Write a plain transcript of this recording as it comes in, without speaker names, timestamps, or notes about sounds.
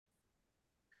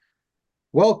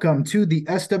Welcome to the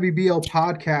SWBL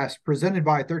Podcast presented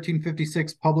by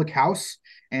 1356 Public House.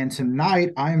 And tonight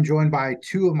I am joined by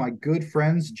two of my good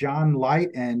friends, John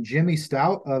Leicht and Jimmy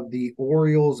Stout of the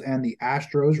Orioles and the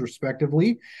Astros,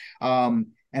 respectively. And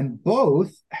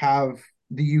both have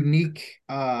the unique,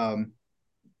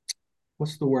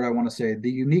 what's the word I want to say?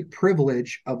 The unique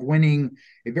privilege of winning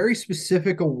a very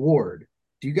specific award.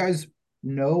 Do you guys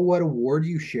know what award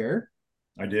you share?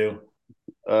 I do.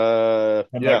 Yeah.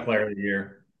 Comeback Player of the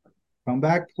Year.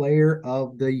 Comeback Player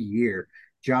of the Year.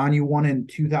 John, you won in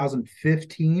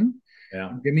 2015.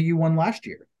 Yeah. Jimmy, you won last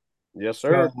year. Yes,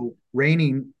 sir. So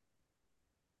reigning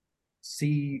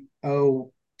COTY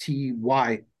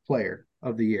Player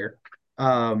of the Year.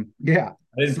 Yeah. I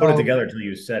didn't put it together until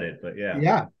you said it, but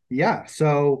yeah. Yeah.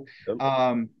 So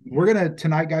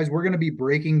tonight, guys, we're gonna be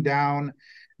breaking down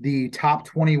the top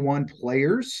 21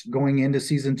 players going into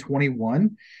season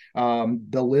 21.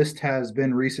 The list has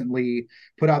been recently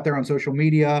put out there on social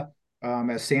media,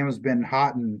 as Sam has been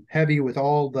hot and heavy with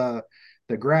all the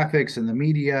graphics and the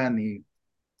media and the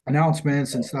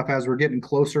announcements and stuff as we're getting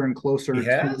closer and closer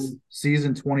to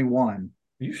season 21.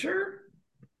 Are you sure?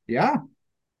 Yeah.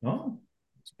 Oh,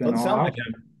 it's been doesn't sound like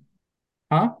him.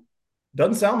 Huh?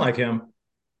 Doesn't sound like him.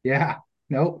 Yeah.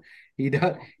 Nope. He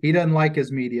doesn't like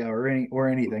his media or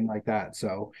anything like that.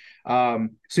 So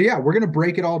yeah, we're gonna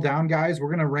break it all down, guys.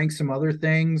 We're gonna rank some other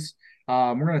things.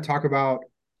 We're gonna talk about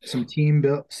some team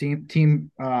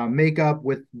makeup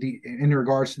in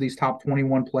regards to these top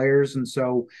 21 players. And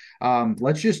so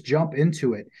let's just jump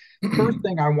into it. First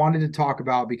thing I wanted to talk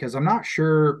about, because I'm not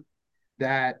sure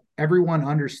that everyone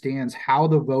understands how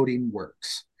the voting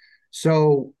works.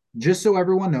 So just so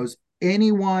everyone knows,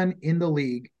 anyone in the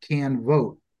league can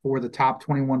vote for the top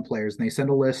 21 players, and they send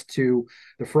a list to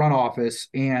the front office,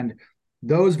 and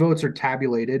those votes are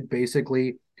tabulated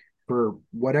basically for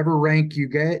whatever rank you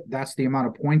get. That's the amount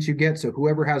of points you get. So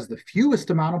whoever has the fewest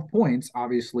amount of points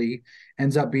obviously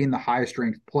ends up being the highest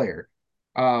ranked player.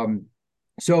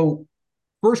 So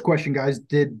first question, guys,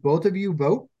 did both of you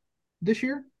vote this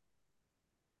year?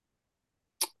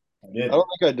 I don't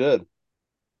think I did.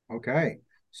 Okay.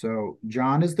 So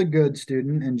John is the good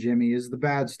student and Jimmy is the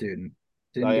bad student.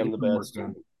 I am the bad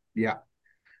student. Yeah.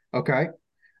 Okay.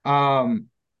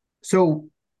 So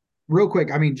real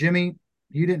quick, I mean, Jimmy,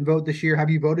 you didn't vote this year. Have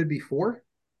you voted before?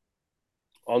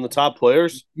 On the top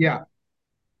players? Yeah.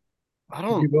 Did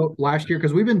you vote last year?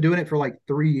 Because we've been doing it for like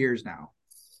 3 years now.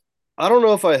 I don't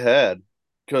know if I had,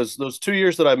 because those 2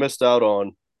 years that I missed out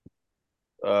on,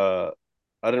 I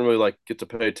didn't really get to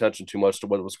pay attention too much to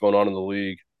what was going on in the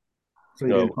league. So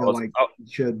you didn't feel like you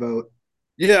should vote?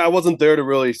 Yeah, I wasn't there to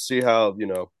really see how,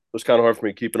 it was kind of hard for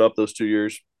me keeping up those 2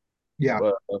 years. Yeah.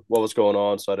 What was going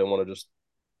on, so I didn't want to just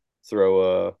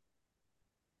throw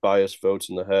biased votes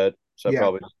in the head. So I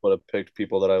probably just would have picked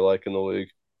people that I like in the league.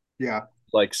 Yeah.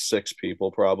 Like 6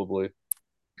 people, probably.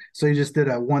 So you just did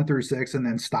a 1 through 6 and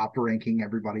then stopped ranking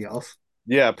everybody else?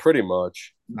 Yeah, pretty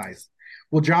much. Nice.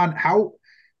 Well, John,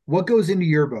 what goes into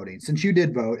your voting, since you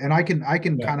did vote? And I can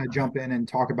kind of jump in and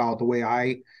talk about the way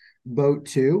I vote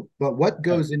too, but what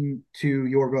goes into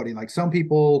your voting? Like, some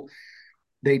people,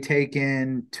 they take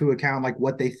into account like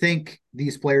what they think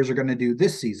these players are going to do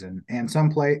this season, and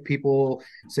some people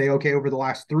say, okay, over the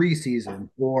last 3 seasons,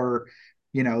 or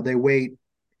they weight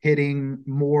hitting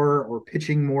more or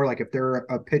pitching more. Like, if they're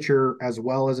a pitcher as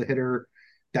well as a hitter,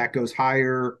 that goes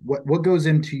higher. What goes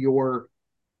into your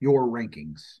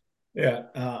rankings?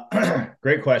 Yeah,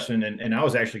 great question. And I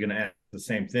was actually going to ask the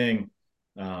same thing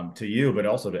to you, but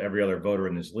also to every other voter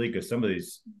in this league, because some of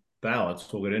these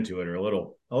ballots, we'll get into it, are a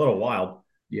little wild.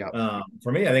 Yeah.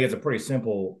 For me, I think it's a pretty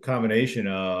simple combination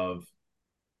of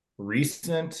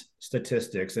recent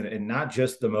statistics and not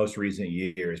just the most recent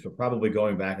years, but probably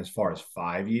going back as far as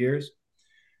 5 years.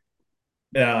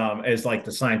 As like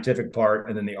the scientific part,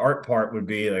 and then the art part would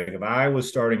be like, if I was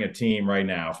starting a team right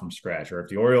now from scratch, or if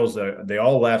the Orioles they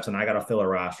all left and I got to fill a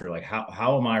roster, like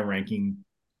how am I ranking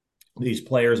these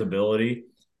players' ability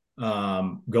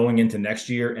going into next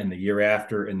year and the year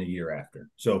after and the year after?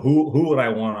 So who would I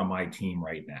want on my team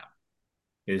right now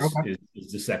is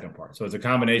the second part. So it's a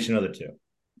combination of the two.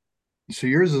 So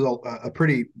yours is a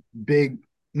pretty big,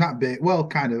 not big, well,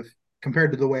 kind of,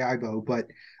 compared to the way I vote, but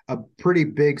a pretty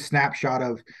big snapshot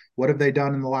of what have they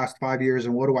done in the last 5 years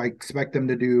and what do I expect them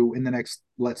to do in the next,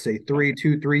 let's say, 3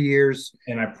 years.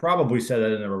 And I probably said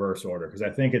that in the reverse order, because I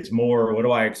think it's more, what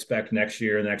do I expect next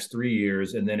year, the next 3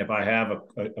 years? And then if I have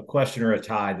a question or a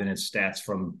tie, then it's stats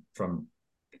from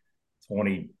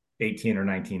 2018 or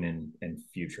 19 and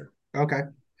future. Okay.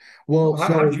 Well,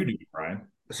 how did you do, Brian?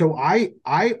 So I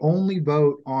only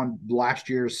vote on last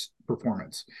year's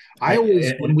performance. I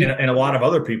always and a lot of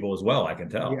other people as well, I can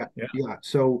tell. Yeah.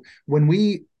 So when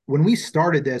we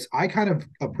started this, I kind of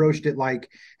approached it like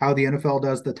how the NFL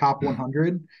does the top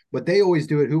 100, but they always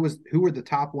do it. Who were the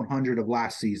top 100 of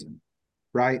last season,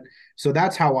 right? So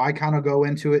that's how I kind of go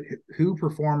into it. Who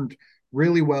performed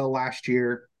really well last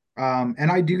year?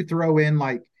 And I do throw in,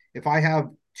 like, if I have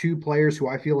two players who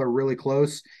I feel are really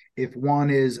close, if one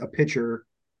is a pitcher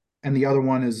and the other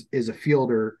one is a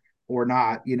fielder or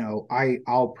not,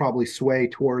 I'll probably sway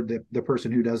toward the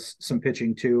person who does some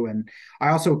pitching too. And I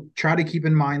also try to keep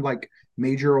in mind like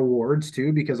major awards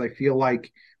too, because I feel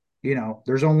like,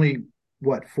 there's only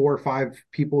 4 or 5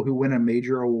 people who win a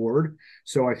major award.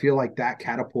 So I feel like that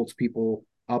catapults people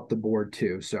up the board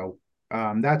too. So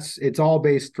it's all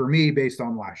based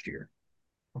on last year.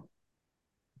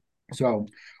 So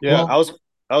yeah, I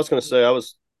was gonna say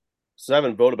since I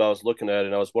haven't voted, but I was looking at it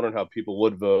and I was wondering how people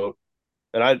would vote.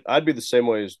 And I'd be the same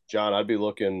way as John. I'd be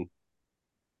looking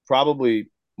probably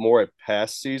more at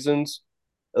past seasons.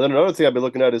 And then another thing I'd be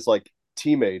looking at is like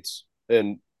teammates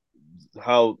and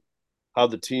how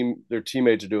their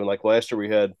teammates are doing. Like last year we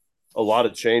had a lot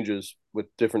of changes with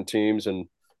different teams and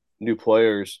new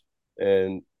players.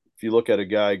 And if you look at a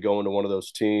guy going to one of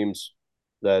those teams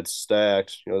that's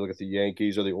stacked, look at the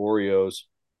Yankees or the Orioles,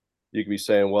 you could be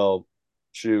saying, well,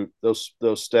 shoot, those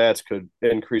stats could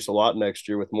increase a lot next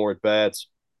year with more at bats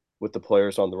with the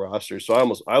players on the roster. So I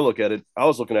was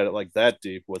looking at it like that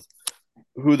deep with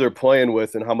who they're playing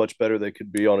with and how much better they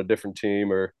could be on a different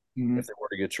team or if they were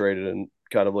to get traded, and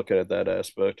kind of looking at that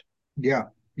aspect. Yeah.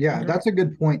 That's a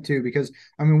good point too, because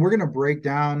I mean, we're going to break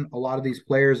down a lot of these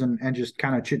players and just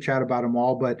kind of chit chat about them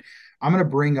all, but I'm going to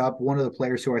bring up one of the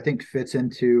players who I think fits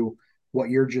into what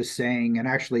you're just saying and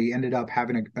actually ended up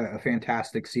having a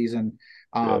fantastic season.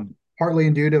 Partly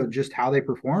due to just how they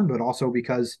performed, but also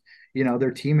because,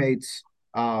 their teammates,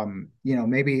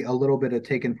 maybe a little bit of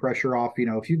taking pressure off.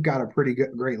 If you've got a pretty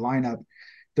great lineup,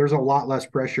 there's a lot less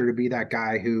pressure to be that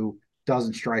guy who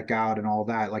doesn't strike out and all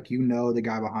that. Like, the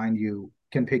guy behind you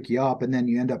can pick you up, and then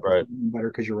you end up performing better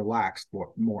because you're relaxed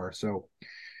more. So,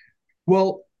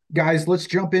 well, guys, let's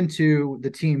jump into the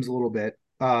teams a little bit.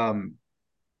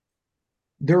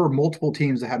 There were multiple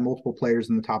teams that had multiple players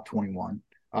in the top 21.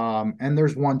 And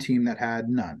there's one team that had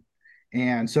none.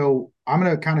 And so I'm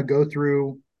going to kind of go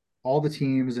through all the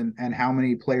teams and how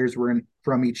many players were in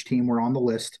from each team were on the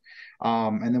list.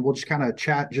 And then we'll just kind of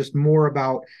chat just more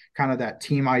about kind of that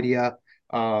team idea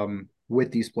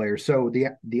with these players. So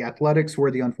the Athletics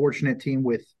were the unfortunate team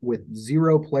with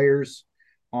 0 players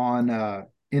on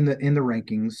in the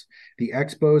rankings. The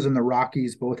Expos and the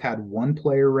Rockies both had 1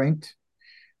 player ranked.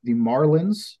 The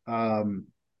Marlins,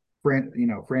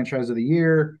 franchise of the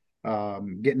year,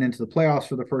 getting into the playoffs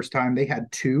for the first time, they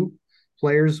had 2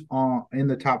 players in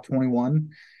the top 21.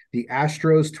 The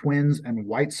Astros, Twins, and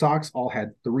White Sox all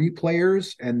had 3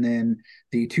 players, and then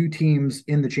the 2 teams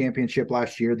in the championship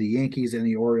last year, the Yankees and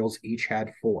the Orioles, each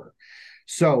had 4.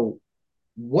 So,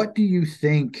 what do you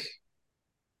think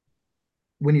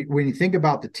when you think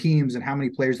about the teams and how many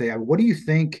players they have? What do you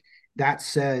think that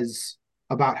says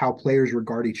about how players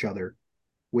regard each other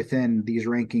within these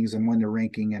rankings and when they're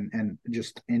ranking and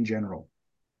just in general?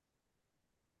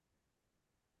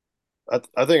 I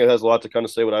think it has a lot to kind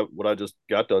of say what I just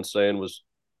got done saying was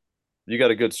you got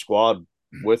a good squad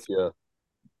with you.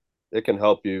 It can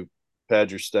help you pad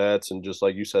your stats, and just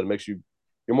like you said, it makes you're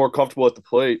more comfortable at the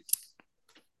plate.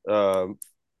 And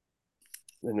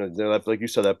like you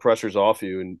said, that pressure's off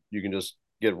you, and you can just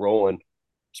get rolling.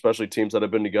 Especially teams that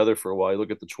have been together for a while. You look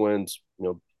at the Twins,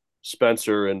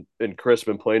 Spencer and Chris have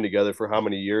been playing together for how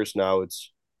many years now?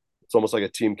 It's almost like a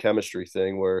team chemistry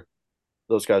thing where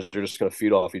those guys are just going to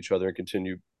feed off each other and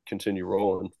continue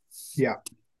rolling. Yeah.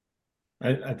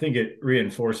 I think it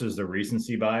reinforces the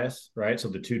recency bias, right? So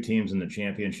the 2 teams in the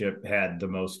championship had the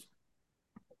most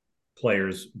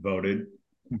players voted.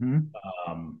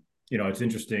 It's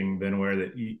interesting, Benware,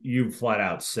 that you flat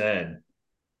out said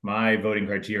my voting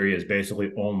criteria is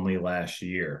basically only last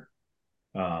year.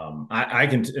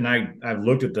 I've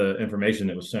looked at the information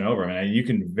that was sent over. I mean, you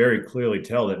can very clearly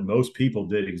tell that most people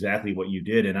did exactly what you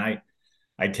did. And I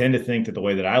tend to think that the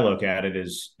way that I look at it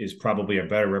is probably a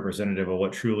better representative of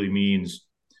what truly means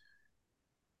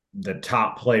the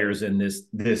top players in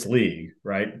this league,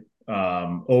 right?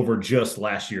 Over just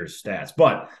last year's stats.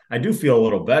 But I do feel a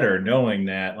little better knowing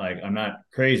that, like, I'm not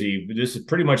crazy. This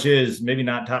pretty much is maybe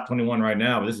not top 21 right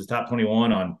now, but this is top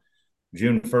 21 on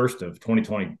June 1st of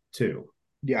 2022.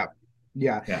 Yeah.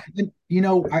 And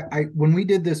I when we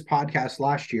did this podcast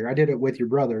last year, I did it with your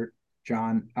brother,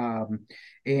 John.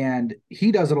 And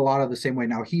he does it a lot of the same way.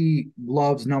 Now he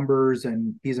loves numbers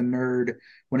and he's a nerd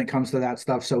when it comes to that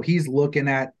stuff. So he's looking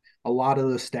at a lot of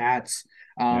the stats,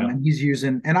 and he's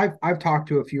using, and I've talked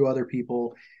to a few other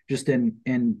people just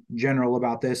in general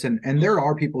about this. And there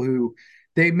are people who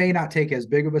they may not take as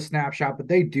big of a snapshot, but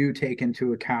they do take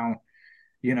into account,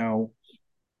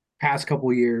 past couple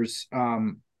of years.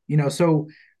 So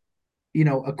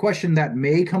a question that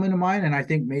may come into mind, and I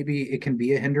think maybe it can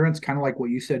be a hindrance, kind of like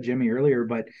what you said, Jimmy, earlier,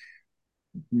 but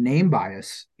name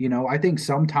bias. I think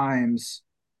sometimes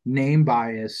name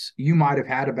bias, you might have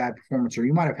had a bad performance or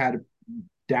you might have had it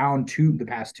down to the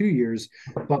past 2 years,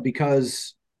 but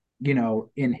because,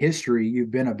 in history,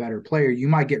 you've been a better player, you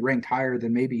might get ranked higher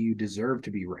than maybe you deserve to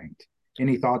be ranked.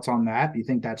 Any thoughts on that? Do you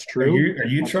think that's true? Are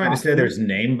you trying to say there's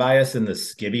name bias in the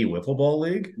Skibby Wiffle Ball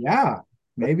League? Yeah,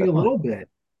 maybe a little bit.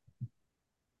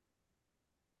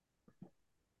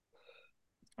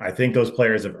 I think those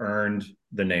players have earned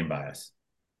the name bias.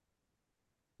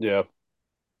 Yeah.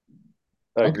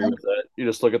 I agree with that. You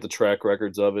just look at the track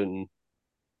records of it, and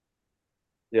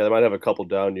they might have a couple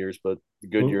down years, but the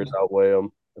good years outweigh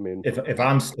them. I mean, if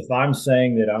I'm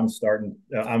saying that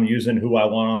I'm using who I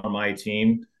want on my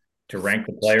team to rank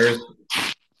the players,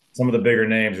 some of the bigger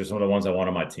names are some of the ones I want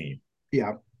on my team.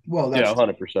 Yeah. Well, that's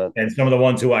 100%. And some of the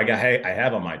ones who I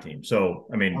have on my team. So,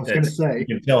 I mean, I was going to say, you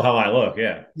can tell how I look.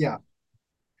 Yeah. Yeah.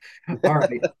 All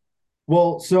right.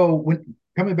 Well, so when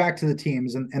coming back to the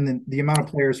teams and then the amount of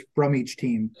players from each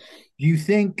team, do you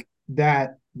think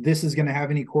that this is going to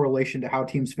have any correlation to how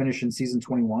teams finish in season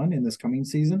 21 in this coming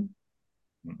season?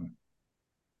 Mm-hmm.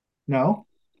 No?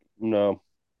 No.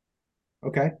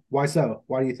 Okay. Why so?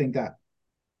 Why do you think that?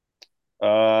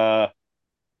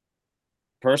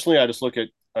 Personally, I just look at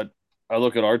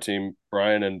our team,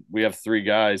 Brian, and we have 3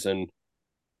 guys, and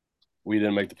we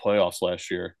didn't make the playoffs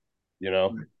last year.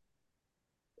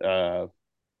 That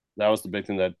was the big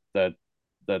thing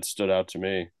that stood out to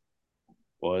me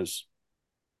was,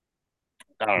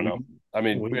 I don't know. I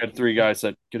mean, we had 3 guys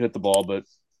that could hit the ball, but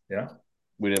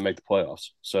we didn't make the playoffs.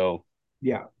 So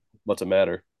what's it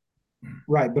matter?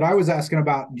 Right. But I was asking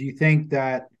about, do you think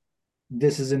that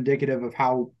this is indicative of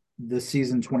how the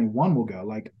season 21 will go?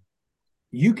 Like,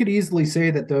 you could easily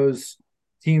say that those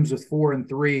teams with 4 and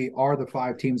 3 are the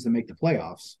 5 teams that make the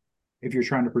playoffs if you're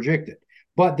trying to project it.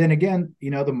 But then again, the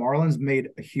Marlins made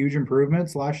huge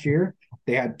improvements last year.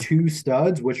 They had 2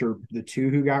 studs, which are the 2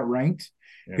 who got ranked,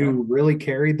 who really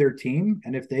carried their team.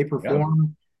 And if they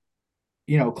perform,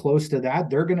 close to that,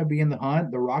 they're going to be in the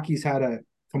hunt. The Rockies had a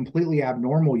completely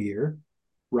abnormal year,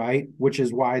 right? Which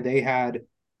is why they had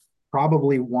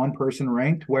probably 1 person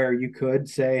ranked, where you could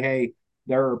say, hey,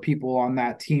 there are people on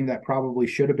that team that probably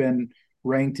should have been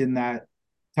ranked in that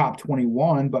top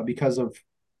 21, but because of,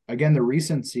 again, the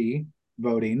recency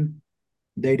voting,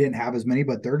 they didn't have as many,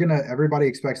 but everybody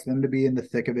expects them to be in the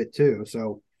thick of it too.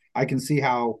 So I can see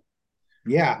how,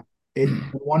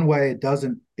 one way it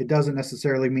doesn't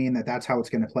necessarily mean that that's how it's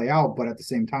going to play out, but at the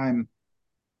same time,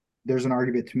 there's an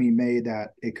argument to be made that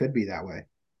it could be that way.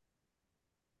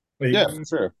 Yeah, for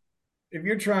sure. If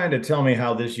you're trying to tell me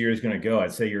how this year is going to go,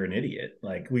 I'd say you're an idiot.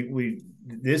 Like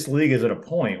this league is at a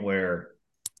point where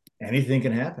anything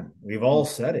can happen. We've all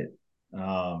said it.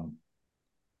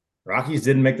 Rockies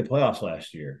didn't make the playoffs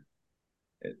last year.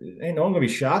 Ain't no one going to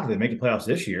be shocked if they make the playoffs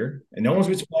this year, and no one's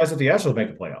going to be surprised if the Astros make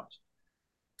the playoffs.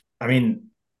 I mean,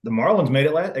 the Marlins made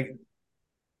it last.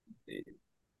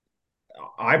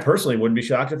 I personally wouldn't be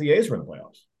shocked if the A's were in the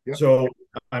playoffs. Yep. So,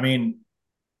 I mean,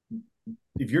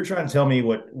 if you're trying to tell me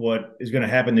what is going to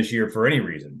happen this year for any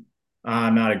reason,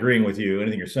 I'm not agreeing with you,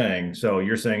 anything you're saying. So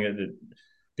you're saying that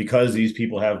because these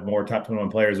people have more top 21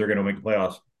 players, they're going to make the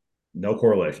playoffs. No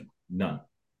correlation. None.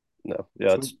 No.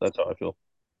 Yeah, that's how I feel.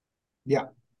 Yeah.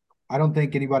 I don't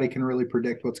think anybody can really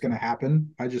predict what's going to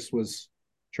happen. I just was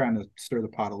trying to stir the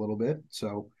pot a little bit.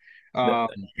 So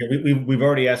we've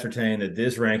already ascertained that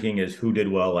this ranking is who did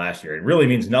well last year. It really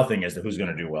means nothing as to who's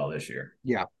going to do well this year.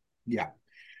 Yeah. Yeah.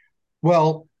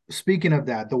 Well, speaking of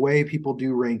that, the way people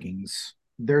do rankings,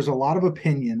 there's a lot of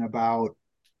opinion about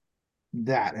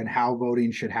that and how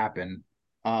voting should happen.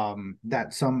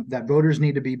 That voters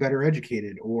need to be better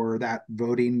educated, or that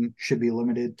voting should be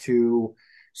limited to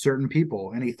certain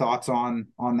people. Any thoughts on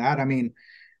that? I mean,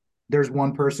 there's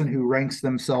one person who ranks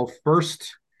themselves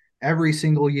first every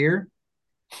single year,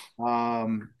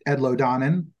 Ed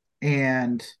Lodonin,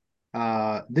 and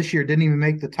this year didn't even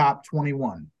make the top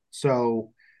 21.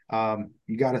 So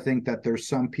you got to think that there's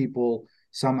some people,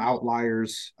 some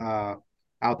outliers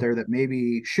out there that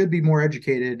maybe should be more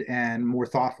educated and more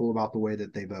thoughtful about the way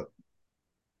that they vote.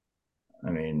 I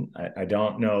mean, I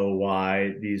don't know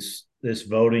why this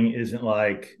voting isn't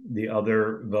like the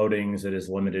other votings that is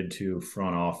limited to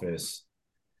front office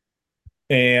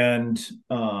and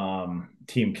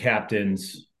team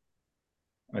captains.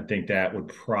 I think that would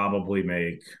probably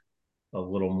make a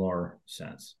little more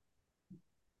sense.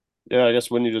 Yeah, I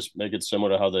guess wouldn't you just make it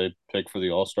similar to how they pick for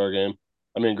the All-Star game?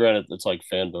 I mean, granted, it's like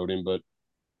fan voting, but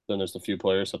then there's the few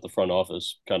players that the front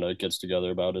office kind of gets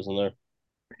together about, isn't there?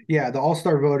 Yeah, the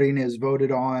all-star voting is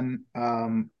voted on.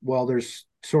 Well, there's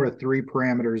sort of three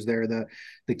parameters there.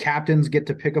 The captains get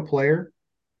to pick a player.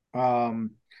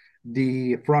 Um,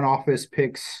 the front office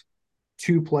picks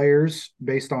two players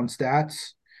based on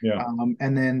stats. Yeah.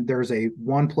 And then there's a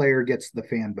one player gets the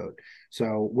fan vote.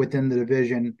 So within the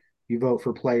division, you vote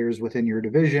for players within your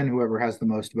division. Whoever has the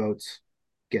most votes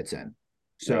gets in.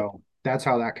 So that's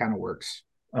how that kind of works.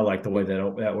 I like the way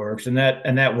that works, and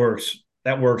that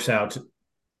works out.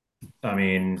 I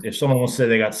mean, if someone wants to say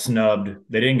they got snubbed,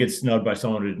 they didn't get snubbed by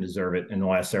someone who didn't deserve it in the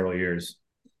last several years,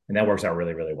 and that works out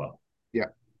really, really well. Yeah,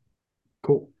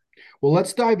 cool. Well,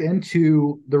 let's dive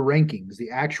into the rankings,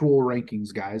 the actual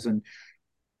rankings, guys. And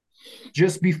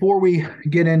just before we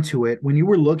get into it, when you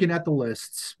were looking at the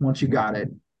lists, once you got it,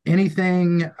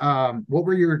 anything, what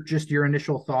were your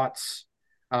initial thoughts?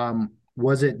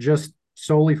 Was it just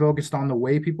solely focused on the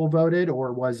way people voted,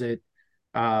 or was it,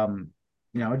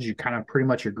 did you kind of pretty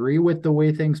much agree with the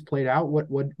way things played out? What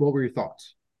were your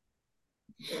thoughts?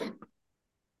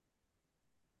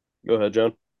 Go ahead,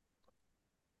 John.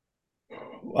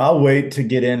 I'll wait to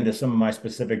get into some of my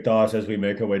specific thoughts as we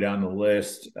make our way down the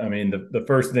list. I mean, the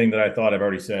first thing that I thought I've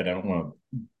already said, I don't want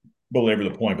to belabor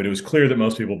the point, but it was clear that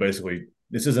most people basically,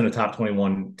 this isn't a top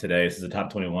 21 today. This is a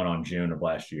top 21 on June of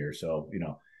last year. So,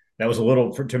 that was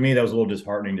to me, that was a little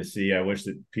disheartening to see. I wish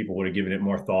that people would have given it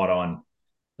more thought on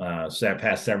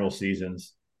past several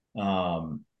seasons.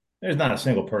 There's not a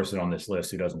single person on this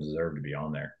list who doesn't deserve to be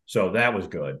on there. So that was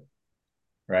good.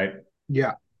 Right?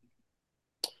 Yeah.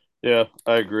 Yeah,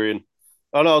 I agree.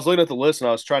 I don't know. I was looking at the list and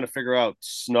I was trying to figure out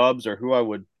snubs or who I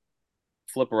would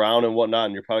flip around and whatnot.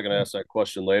 And you're probably going to ask that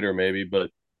question later, maybe.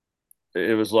 But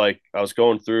it was like I was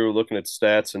going through looking at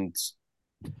stats and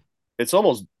it's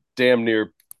almost damn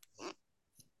near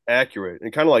accurate.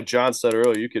 And kind of like John said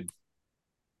earlier,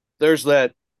 there's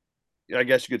that, I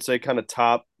guess you could say, kind of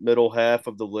top middle half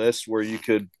of the list where you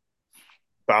could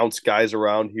bounce guys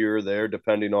around here or there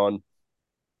depending on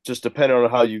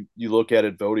how you look at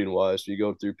it voting wise. You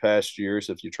go through past years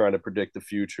if you're trying to predict the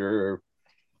future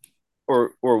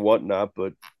or whatnot.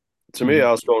 But to me,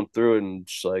 I was going through it and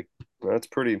just like, that's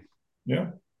pretty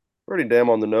damn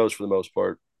on the nose for the most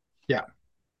part. Yeah,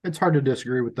 it's hard to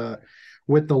disagree with the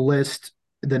list,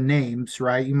 the names,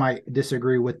 right? You might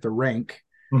disagree with the rank,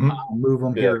 move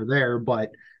them here or there,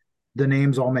 but the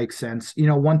names all make sense.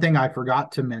 One thing I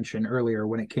forgot to mention earlier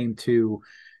when it came to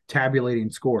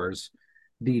tabulating scores,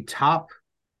 the top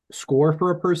score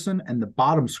for a person and the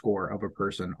bottom score of a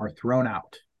person are thrown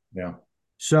out. Yeah.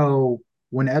 So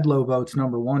when Edlow votes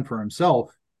number one for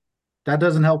himself, that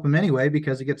doesn't help him anyway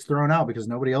because he gets thrown out because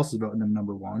nobody else is voting him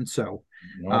number one. So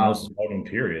no one else is voting,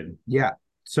 period. Yeah.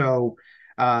 So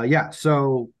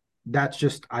so that's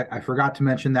just I forgot to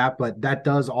mention that, but that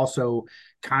does also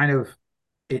kind of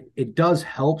it does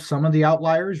help some of the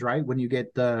outliers, right? When you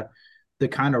get the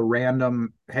kind of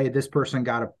random, hey, this person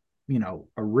got a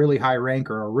really high rank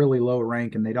or a really low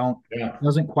rank and they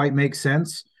doesn't quite make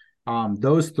sense.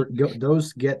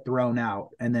 Those get thrown out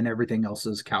and then everything else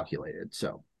is calculated.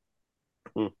 So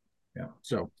yeah.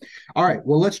 So, all right,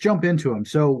 well, let's jump into them.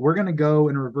 So we're going to go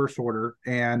in reverse order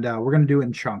and we're going to do it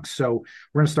in chunks. So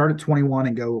we're going to start at 21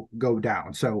 and go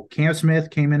down. So Cam Smith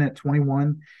came in at 21,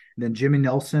 and then Jimmy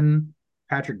Nelson,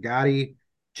 Patrick Gotti,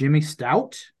 Jimmy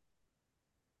Stout,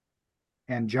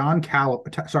 and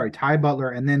Ty Butler,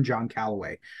 and then John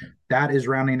Callaway. That is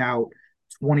rounding out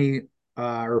 20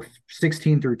 or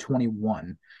 16 through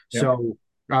 21. Yep. So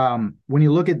when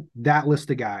you look at that list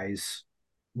of guys,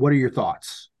 what are your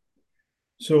thoughts?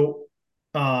 So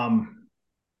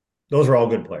those are all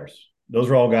good players. Those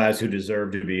are all guys who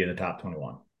deserve to be in the top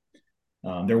 21.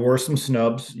 There were some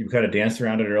snubs. You kind of danced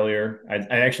around it earlier. I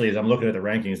actually, as I'm looking at the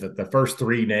rankings, that the first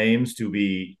three names to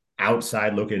be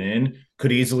outside looking in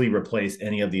could easily replace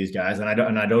any of these guys. And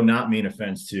I do not mean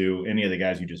offense to any of the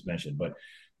guys you just mentioned, but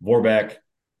Vorbeck,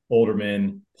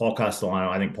 Olderman, Paul Castellano.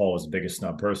 I think Paul was the biggest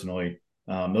snub personally.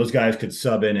 Those guys could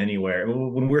sub in anywhere.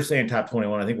 When we're saying top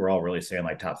 21, I think we're all really saying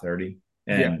like top 30.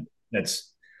 And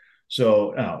that's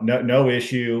so no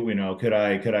issue. Could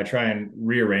I try and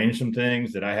rearrange some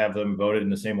things? Did I have them voted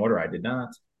in the same order? I did not,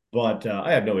 but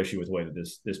I have no issue with the way that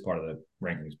this part of the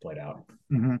rankings played out.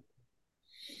 Mm-hmm.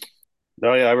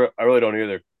 No, yeah, I really don't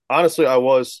either. Honestly, I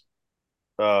was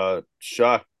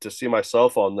shocked to see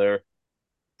myself on there.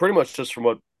 Pretty much just from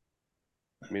what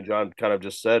me and John kind of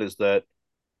just said is that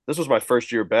this was my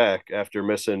first year back after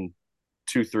missing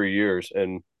 2-3 years,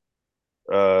 and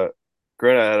uh,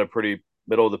 granted, I had a pretty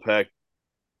middle of the pack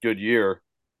good year.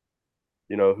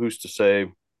 Who's to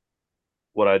say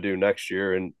what I do next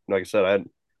year? And like I said,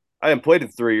 I hadn't played in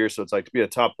 3 years, so it's like to be a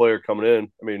top player coming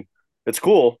in. I mean, it's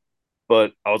cool,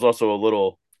 but I was also a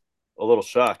little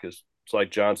shocked because it's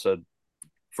like John said,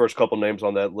 first couple names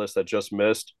on that list that just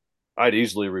missed, I'd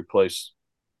easily replace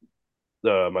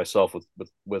myself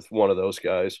with one of those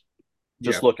guys.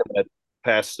 Yeah. Just looking at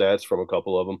past stats from a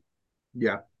couple of them.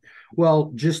 Yeah.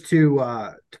 Well, just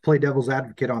to play devil's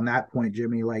advocate on that point,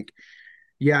 Jimmy, like,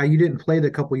 yeah, you didn't play the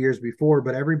couple years before,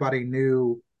 but everybody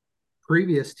knew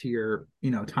previous to your,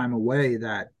 time away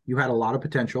that you had a lot of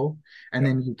potential, and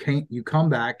Yeah. then you come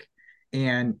back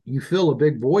and you fill a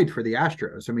big void for the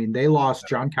Astros. I mean, they lost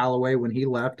John Callaway when he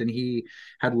left, and he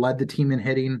had led the team in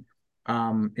hitting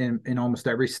in almost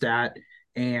every stat,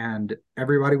 and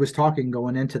everybody was talking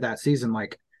going into that season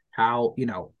like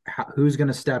who's going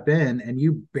to step in, and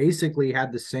you basically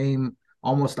had the same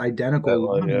almost That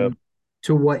identical line, yeah, line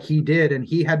to what he did, and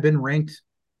he had been ranked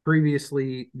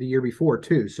previously the year before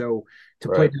too. So to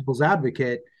play right, devil's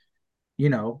advocate, you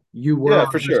were yeah, our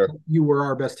for best, sure, you were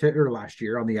our best hitter last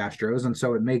year on the Astros, and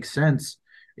so it makes sense.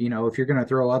 If you're going to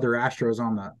throw other Astros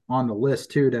on the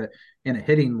list too, to in a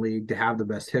hitting league, to have the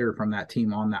best hitter from that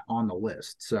team on the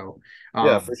list. So,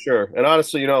 yeah, um, for sure. And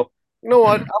honestly, what?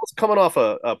 I was coming off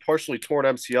a partially torn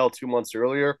MCL 2 months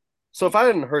earlier, so if I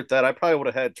hadn't hurt that, I probably would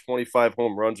have had 25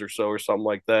 home runs or so or something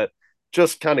like that.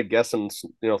 Just kind of guessing,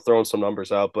 throwing some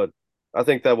numbers out, but I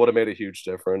think that would have made a huge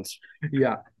difference.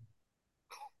 yeah,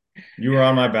 You were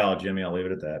on my ballot, Jimmy. I'll leave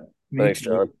it at that. me Thanks, too.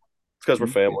 John. It's because we're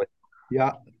Me too. family.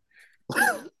 Yeah.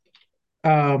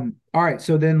 All right.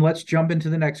 So then let's jump into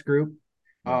the next group.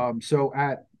 Yeah. So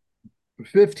at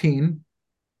 15,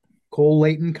 Cole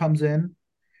Layton comes in,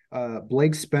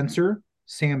 Blake Spencer,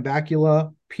 Sam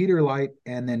Bakula, Peter Light,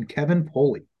 and then Kevin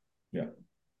Poley. Yeah.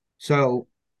 So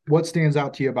what stands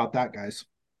out to you about that, guys?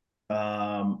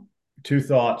 Two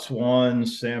thoughts. One,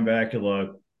 Sam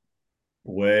Bakula,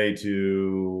 way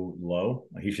too low.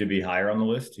 He should be higher on the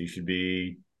list. He should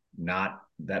be not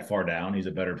that far down. He's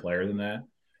a better player than that.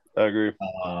 I agree.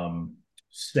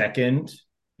 Second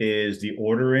is the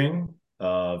ordering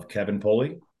of Kevin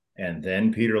Poley and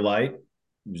then Peter Light.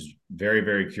 Was very,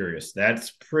 very curious.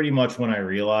 That's pretty much when I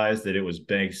realized that it was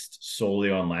based solely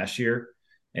on last year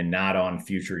and not on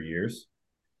future years.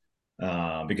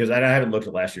 Because I haven't looked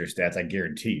at last year's stats. I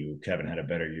guarantee you Kevin had a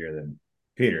better year than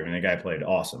Peter. I mean, the guy played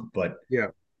awesome. But Yeah.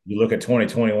 you look at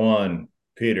 2021,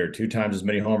 Peter, 2 times as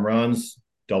many home runs,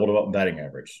 doubled up batting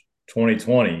average.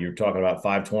 2020, you're talking about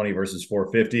 520 versus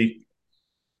 450.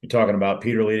 You're talking about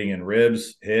Peter leading in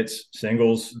ribs, hits,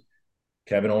 singles.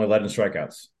 Kevin only led in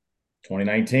strikeouts.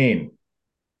 2019,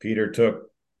 Peter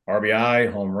took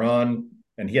RBI, home run,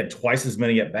 and he had twice as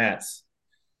many at bats.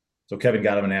 So Kevin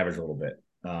got him an average a little bit.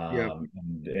 Yeah.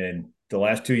 And the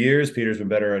last 2 years, Peter's been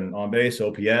better in on base,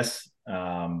 OPS.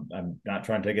 I'm not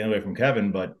trying to take it away from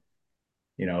Kevin, but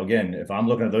again, if I'm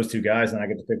looking at those two guys and I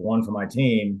get to pick one for my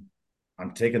team,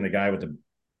 I'm taking the guy with the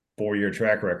 4-year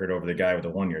track record over the guy with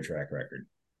the 1-year track record.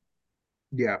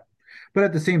 Yeah. But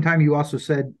at the same time, you also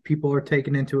said people are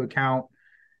taking into account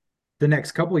the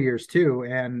next couple of years too.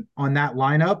 And on that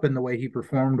lineup and the way he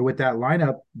performed with that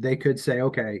lineup, they could say,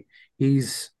 okay,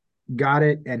 he's got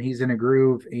it and he's in a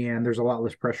groove and there's a lot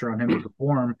less pressure on him to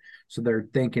perform. So they're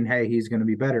thinking, hey, he's going to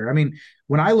be better. I mean,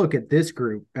 when I look at this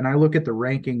group and I look at the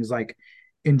rankings, like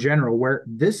in general, where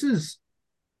this is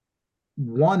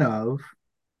one of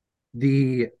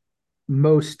the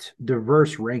most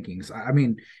diverse rankings. I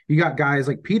mean, you got guys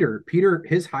like Peter. Peter,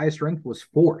 his highest rank was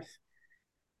fourth,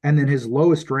 and then his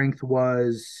lowest strength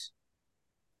was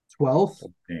 12th,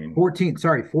 14th,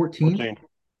 sorry, 14th.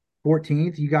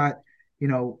 14th. You got,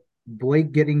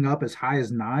 Blake getting up as high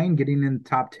as 9, getting in the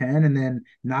top 10, and then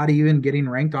not even getting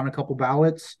ranked on a couple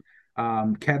ballots.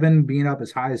 Kevin being up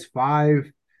as high as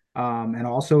 5, and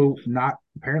also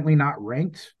apparently not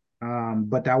ranked.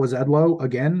 But that was Edlow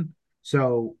again.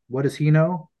 So what does he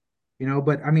know?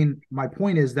 But I mean, my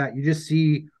point is that you just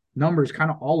see numbers kind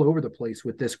of all over the place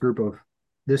with this group.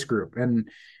 And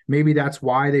maybe that's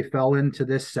why they fell into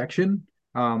this section.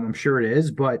 I'm sure it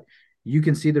is, but you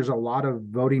can see there's a lot of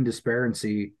voting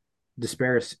disparity.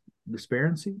 Disparity?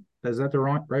 Is that the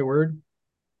right word?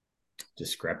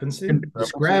 Discrepancy?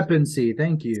 Discrepancy.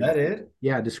 Thank you. Is that it?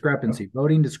 Yeah, discrepancy.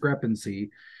 Voting discrepancy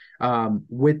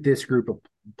with this group of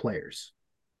players.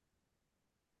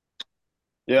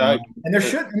 Yeah, And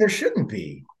there shouldn't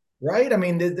be, right? I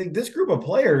mean, this group of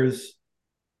players,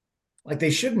 like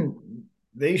they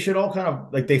should all kind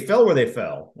of like they fell where they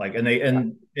fell, like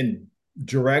and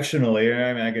directionally.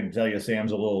 I mean, I can tell you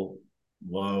Sam's a little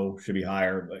low, should be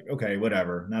higher. Like, okay,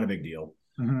 whatever, not a big deal.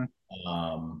 Mm-hmm.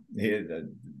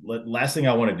 Last thing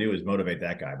I want to do is motivate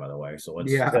that guy, by the way. So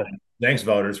Yeah. thanks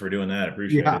voters for doing that.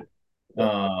 Appreciate Yeah. it.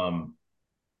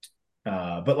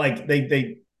 But like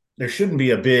there shouldn't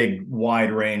be a big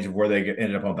wide range of where they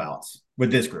ended up on ballots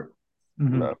with this group.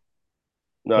 Mm-hmm.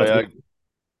 No, yeah.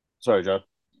 Sorry, John.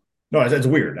 No, it's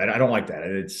weird. I don't like that.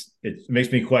 It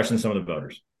makes me question some of the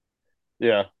voters.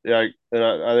 Yeah, and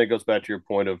I think it goes back to your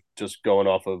point of just going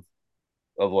off of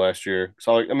last year.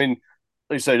 So I mean,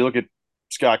 like you said, you look at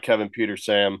Scott, Kevin, Peter,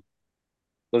 Sam,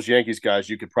 those Yankees guys.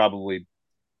 You could probably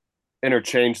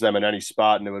interchange them in any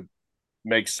spot, and it would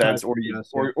make sense. Or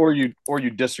you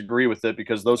disagree with it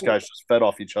because those guys just fed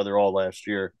off each other all last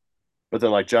year. But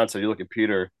then, like John said, you look at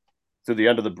Peter through the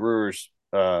end of the Brewers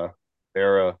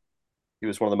era. He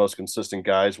was one of the most consistent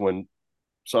guys when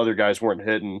some other guys weren't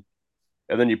hitting,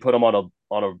 and then you put him on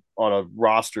a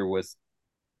roster with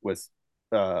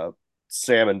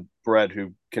Sam and Brett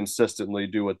who consistently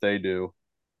do what they do.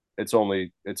 It's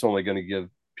only going to give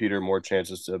Peter more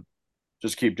chances to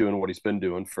just keep doing what he's been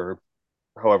doing for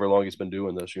however long he's been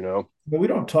doing this, But we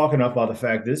don't talk enough about the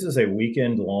fact this is a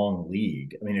weekend long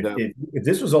league. I mean, if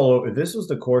this was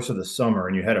the course of the summer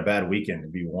and you had a bad weekend,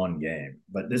 it'd be one game.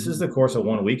 But this is the course of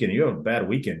one weekend. You have a bad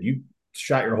weekend, you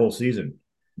shot your whole season.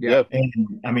 Yeah.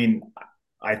 And I mean,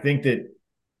 I think that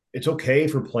it's okay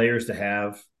for players to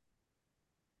have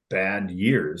bad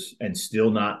years and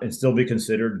still be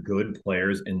considered good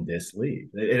players in this league.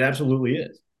 It absolutely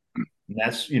is. And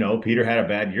that's, Peter had a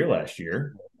bad year last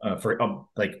year. For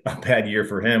like a bad year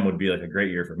for him would be like a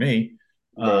great year for me.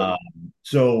 Right.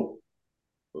 So,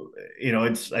 I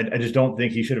just don't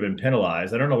think he should have been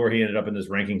penalized. I don't know where he ended up in this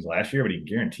rankings last year, but he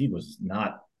guaranteed was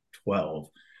not 12.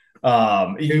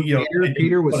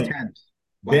 Peter was 10th.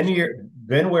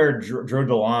 Benware drove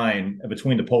the line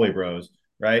between the Poli Bros,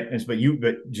 right? But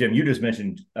Jim, you just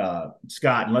mentioned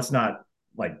Scott, and let's not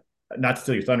to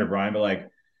steal your thunder, Brian, but like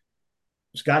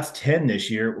Scott's 10 this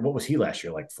year. What was he last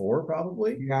year? Like 4,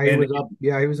 probably. Yeah, he was up.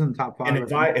 Yeah, he was in the top 5. And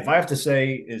if I have to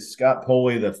say, is Scott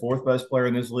Poli the 4th best player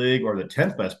in this league or the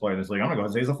 10th best player in this league? I'm gonna go ahead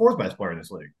and say he's the 4th best player in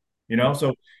this league.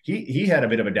 So he had a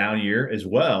bit of a down year as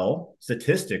well,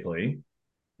 statistically,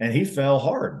 and he fell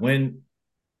hard when.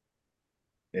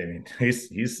 I mean,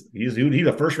 he's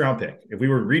a first round pick. If we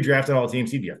were redrafting all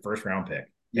teams, he'd be a first round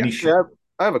pick. Yeah.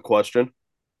 I have a question.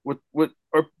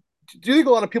 Do you think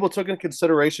a lot of people took into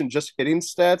consideration just hitting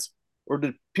stats, or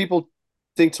did people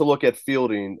think to look at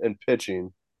fielding and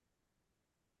pitching?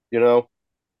 I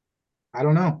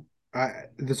don't know.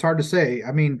 It's hard to say.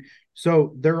 I mean,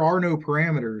 so there are no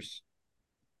parameters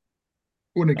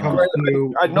when it comes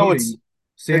to. I know voting.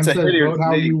 Sam says vote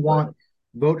how you want.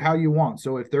 Vote how you want.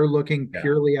 So if they're looking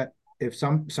purely at, if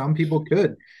some people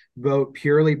could vote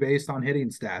purely based on hitting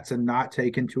stats and not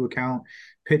take into account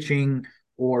pitching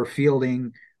or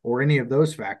fielding or any of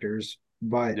those factors,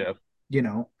 but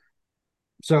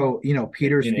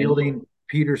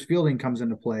Peter's fielding comes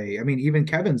into play. I mean, even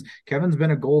Kevin's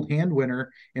been a gold hand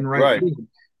winner in right field.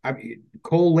 I mean,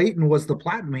 Cole Layton was the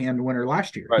platinum hand winner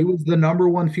last year. Right. He was the number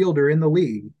 1 fielder in the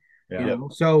league. Yeah.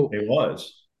 So it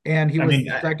was. And he was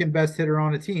the second best hitter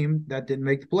on a team that didn't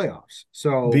make the playoffs.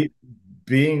 So and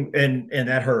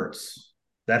that hurts.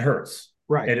 That hurts.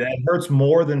 Right. And that hurts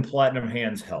more than platinum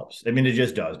hands helps. I mean, it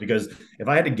just does. Because if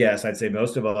I had to guess, I'd say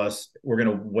most of us, we're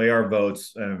going to weigh our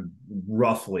votes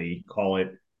roughly, call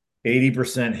it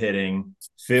 80% hitting,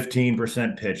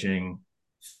 15% pitching,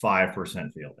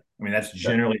 5% fielding. I mean, that's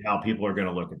generally how people are going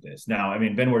to look at this. Now, I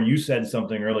mean, Benware, you said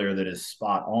something earlier that is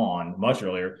spot on, much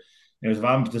earlier. It was if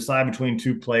I'm decide between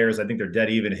 2 players, I think they're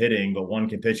dead even hitting, but one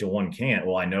can pitch and one can't.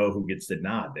 Well, I know who gets the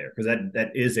nod there because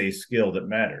that is a skill that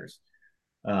matters.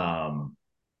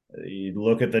 You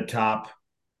look at the top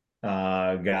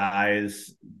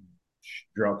guys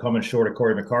coming short of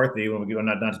Corey McCarthy. When we go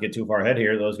not to get too far ahead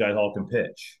here, those guys all can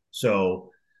pitch. So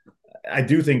I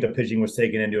do think the pitching was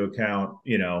taken into account.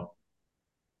 Yeah,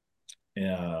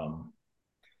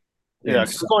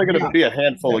 because it's only going to be a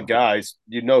handful of guys.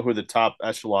 You know who the top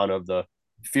echelon of the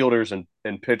fielders and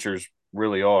pitchers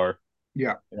really are.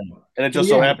 Yeah. And it just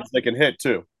so happens they can hit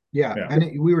too. Yeah.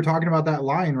 And we were talking about that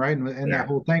line, right? And that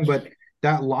whole thing. But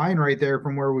that line right there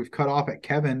from where we've cut off at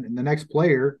Kevin and the next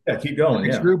player. Yeah, keep going. The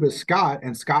next group is Scott,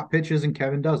 and Scott pitches and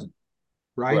Kevin doesn't.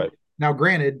 Right? Now,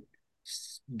 granted,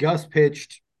 Gus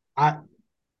pitched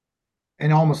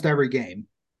in almost every game.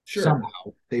 Sure.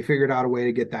 somehow. They figured out a way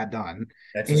to get that done.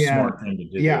 That's a And smart thing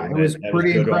to yeah, do. it was That was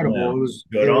pretty good on incredible. them.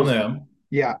 Good on them.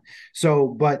 Yeah. So,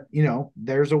 but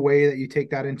there's a way that you take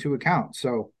that into account.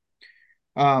 So,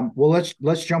 well,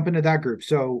 let's jump into that group.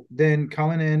 So then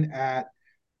coming in at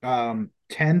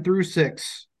 10 through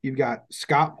 6, you've got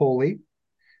Scott Poley,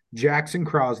 Jackson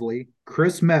Crosley,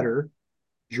 Chris Metter,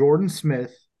 Jordan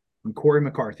Smith, and Corey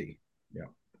McCarthy. Yeah.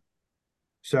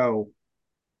 So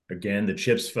again, the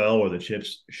chips fell where the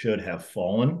chips should have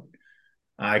fallen.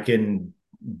 I can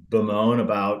bemoan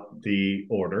about the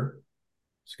order.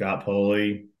 Scott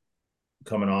Poley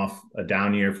coming off a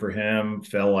down year for him,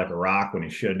 fell like a rock when he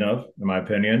shouldn't have, in my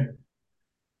opinion.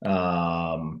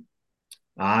 I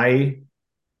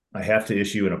have to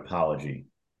issue an apology.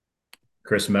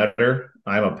 Chris Metter,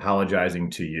 I'm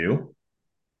apologizing to you.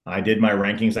 I did my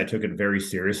rankings. I took it very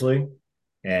seriously,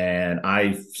 and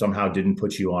I somehow didn't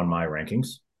put you on my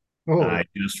rankings. I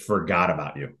just forgot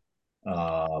about you.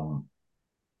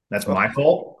 That's my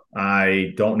fault.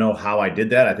 I don't know how I did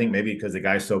that. I think maybe because the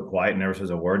guy's so quiet and never says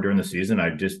a word during the season,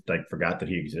 I just forgot that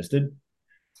he existed.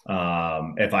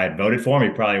 If I had voted for him,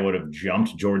 he probably would have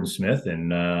jumped Jordan Smith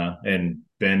and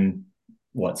been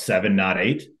 7, not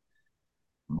 8.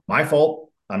 My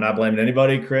fault. I'm not blaming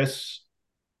anybody, Chris.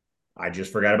 I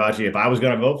just forgot about you. If I was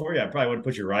going to vote for you, I probably would have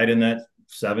put you right in that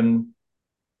 7,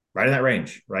 right in that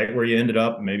range, right where you ended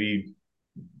up. Maybe,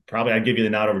 probably I'd give you the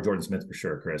nod over Jordan Smith for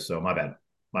sure, Chris. So my bad,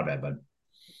 bud.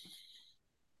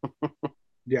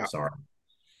 Yeah. Sorry.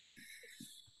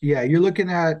 Yeah, you're looking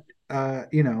at a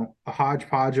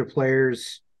hodgepodge of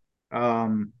players,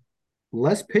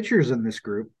 less pitchers in this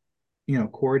group.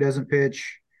 Corey doesn't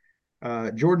pitch.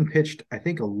 Jordan pitched, I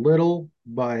think, a little,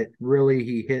 but really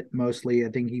he hit mostly. I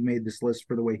think he made this list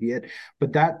for the way he hit.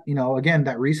 But that, again,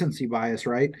 that recency bias,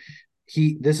 right?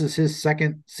 This is his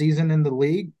second season in the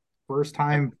league, first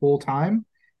time full time.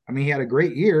 I mean, he had a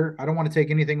great year. I don't want to take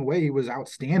anything away. He was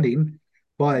outstanding,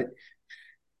 but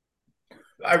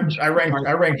I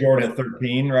ranked Jordan at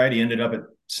 13, right? He ended up at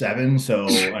 7, so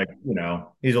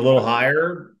he's a little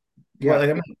higher.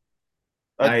 Yeah.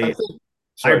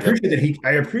 I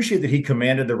appreciate that he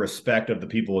commanded the respect of the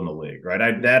people in the league, right?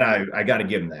 I got to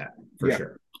give him that for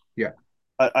sure. Yeah.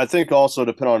 I think also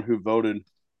depending on who voted,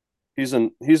 he's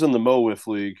in the MoWIF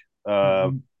league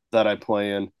that I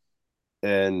play in,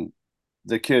 and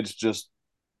the kid's just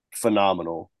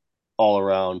phenomenal all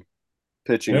around,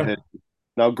 pitching, hitting.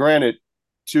 Now, granted,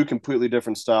 2 completely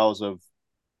different styles of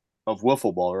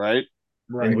wiffle ball, right?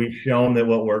 Right. And we've shown that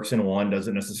what works in one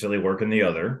doesn't necessarily work in the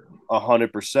other.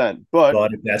 100%. But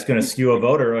if that's going to skew a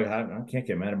voter, I can't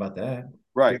get mad about that.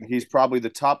 Right. Yeah. He's probably the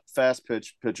top fast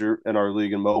pitcher in our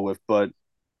league in MoWIF, but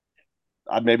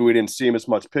maybe we didn't see him as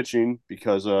much pitching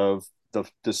because of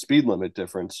the speed limit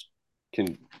difference.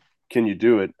 Can you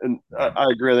do it? And I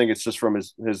agree. I think it's just from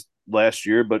his last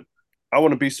year, but I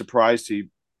wouldn't be surprised he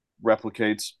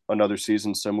replicates another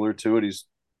season similar to it. He's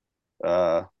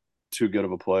too good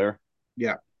of a player.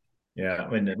 Yeah. Yeah, I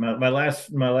mean, my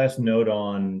last note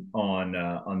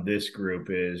on this group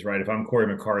is, right, if I'm Corey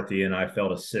McCarthy and I fell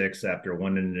to 6 after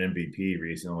winning an MVP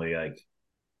recently,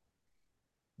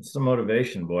 it's the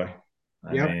motivation, boy.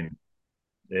 I mean,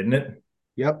 isn't it?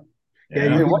 Yep.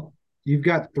 Yeah, you've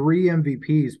got 3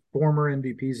 MVPs, former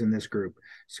MVPs in this group: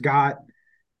 Scott,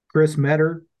 Chris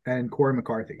Metter, and Corey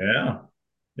McCarthy.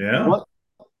 Yeah.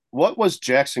 What was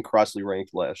Jackson Crosley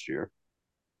ranked last year?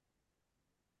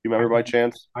 You remember by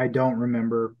chance? I don't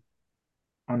remember,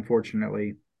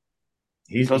 unfortunately.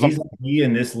 He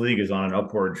in this league is on an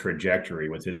upward trajectory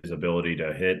with his ability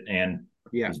to hit, and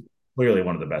he's clearly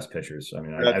one of the best pitchers. I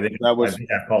mean, I think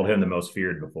I've called him the most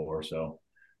feared before. So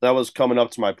that was coming up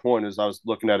to my point as I was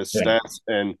looking at his stats,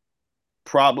 and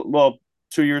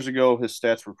 2 years ago his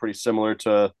stats were pretty similar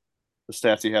to the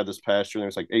stats he had this past year. There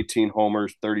was 18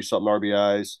 homers, 30-something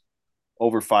RBIs,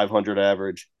 over 500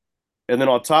 average, and then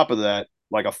on top of that,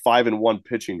 a 5-1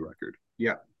 pitching record.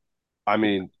 Yeah. I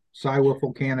mean, Cy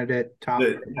Wiffle candidate, top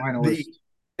finalist.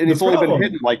 And he's only been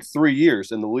hitting 3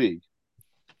 years in the league.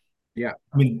 Yeah.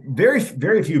 I mean, very,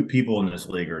 very few people in this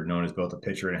league are known as both a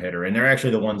pitcher and a hitter. And they're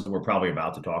actually the ones that we're probably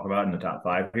about to talk about in the top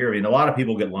 5 here. I mean, a lot of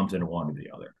people get lumped into one or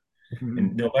the other. Mm-hmm.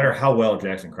 And no matter how well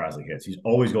Jackson Crosley hits, he's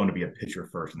always going to be a pitcher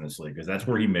first in this league because that's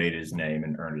where he made his name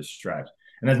and earned his stripes.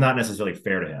 And that's not necessarily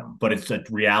fair to him, but it's a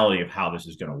reality of how this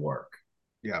is going to work.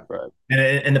 Yeah. Right.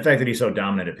 And the fact that he's so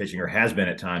dominant at pitching, or has been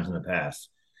at times in the past,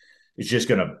 it's just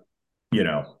going to,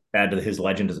 add to his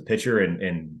legend as a pitcher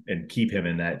and keep him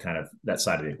in that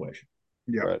side of the equation.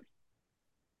 Yeah. Right.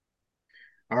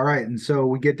 All right. And so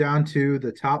we get down to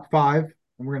the top 5, and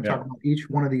we're going to talk about each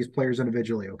one of these players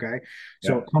individually. Okay.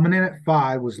 So coming in at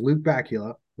 5 was Luke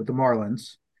Bacula with the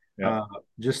Marlins. Yeah.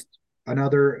 Just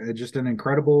just an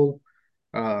incredible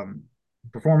um,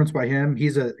 performance by him.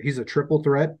 He's a triple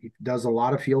threat. He does a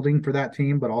lot of fielding for that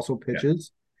team, but also Yeah.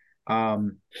 pitches.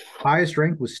 Um, Highest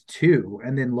rank was 2,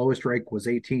 and then lowest rank was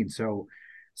 18. So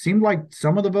seemed like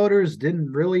some of the voters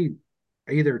didn't really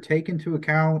either take into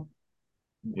account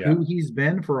Yeah. who he's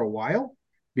been for a while,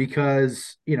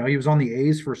 because he was on the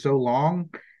A's for so long,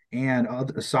 and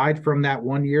aside from that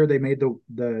one year they made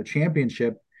the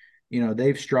championship,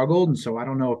 they've struggled. And so I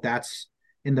don't know if that's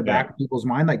in the Yeah. back of people's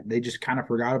mind, like they just kind of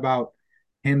forgot about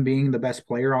him being the best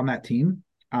player on that team.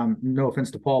 No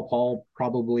offense to Paul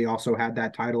probably also had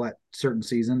that title at certain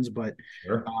seasons, but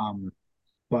Sure. um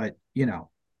but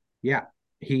yeah,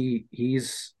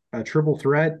 he's a triple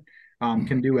threat,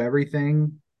 can do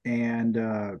everything. And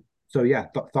so yeah,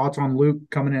 thoughts on Luke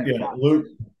coming in at Yeah. 5?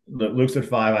 Luke's at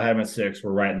 5. I have him at 6.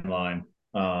 We're right in line.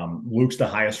 Luke's the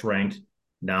highest ranked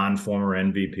non-former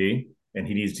MVP, and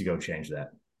he needs to go change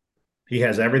that. He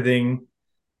has everything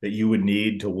that you would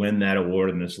need to win that award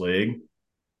in this league,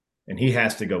 and he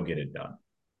has to go get it done.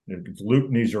 Luke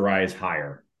needs to rise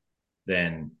higher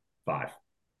than 5.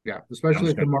 Yeah, especially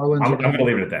if the Marlins I'm are going to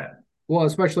leave it at that. well,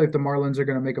 especially if the Marlins are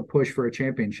going to make a push for a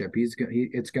championship, it's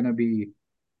going to be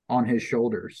on his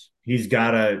shoulders. He's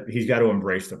got to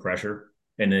embrace the pressure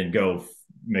and then go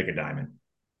make a diamond.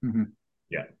 Mm-hmm.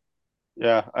 Yeah.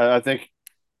 Yeah, I think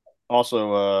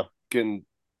also getting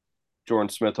Jordan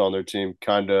Smith on their team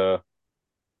kind of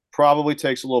probably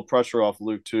takes a little pressure off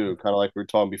Luke too. Kind of like we were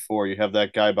talking before, you have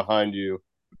that guy behind you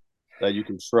that you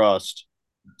can trust,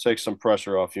 takes some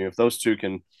pressure off you. If those two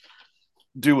can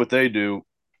do what they do,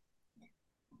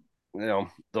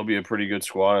 they'll be a pretty good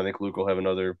squad. I think Luke will have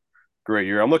another great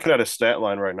year. I'm looking at a stat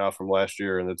line right now from last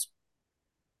year, and it's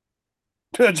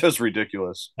just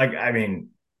ridiculous. I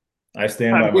mean, I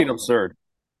stand by my absurd.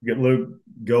 Get Luke,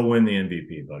 go win the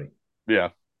MVP, buddy. Yeah.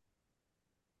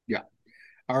 Yeah.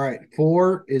 All right.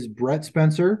 4 is Brett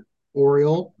Spencer,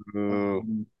 Oriole.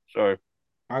 Sorry.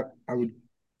 I would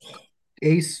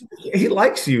ace. He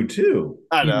likes you too.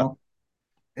 I know.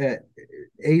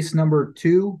 Ace number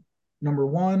 2, number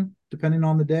 1, depending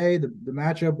on the day, the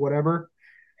matchup, whatever.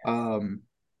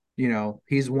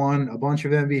 He's won a bunch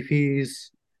of MVPs.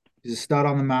 He's a stud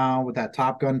on the mound with that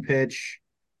Top Gun pitch.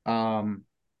 And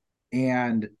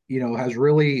has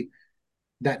really,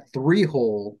 that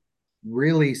 3-hole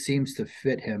really seems to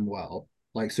fit him well.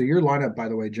 Like, so your lineup, by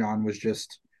the way, John, was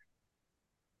just,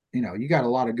 you got a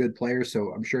lot of good players,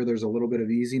 so I'm sure there's a little bit of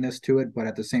easiness to it, but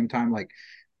at the same time, like,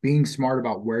 being smart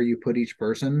about where you put each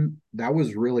person, that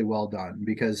was really well done,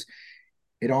 because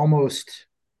I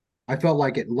felt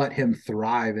like it let him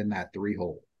thrive in that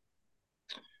 3-hole.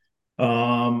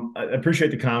 I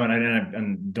appreciate the comment,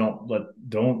 and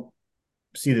don't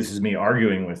see this as me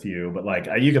arguing with you, but like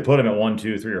you could put him at 1,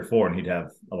 2, 3, or 4, and he'd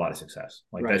have a lot of success.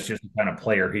 Like That's just the kind of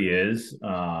player he is.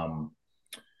 I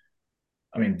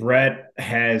mean, Brett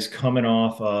has coming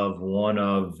off of one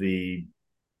of the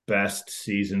best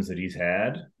seasons that he's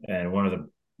had, and one of the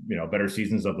better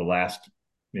seasons of the last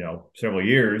several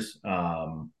years.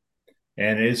 And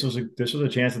this was a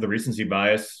chance of the recency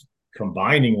bias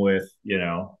combining with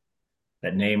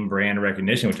that name brand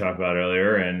recognition we talked about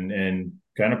earlier, and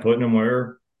kind of putting him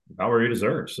about where he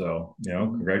deserves. So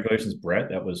congratulations, Brett.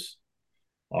 That was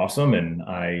awesome, and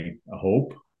I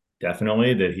hope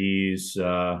definitely that he's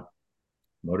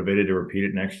motivated to repeat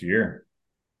it next year.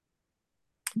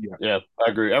 Yeah,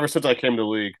 I agree. Ever since I came to the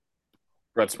league,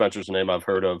 Brett Spencer's a name I've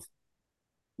heard of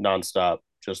nonstop,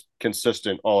 just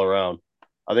consistent all around.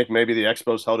 I think maybe the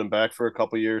Expos held him back for a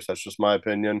couple of years. That's just my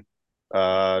opinion.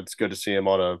 It's good to see him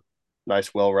on a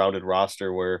nice, well-rounded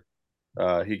roster where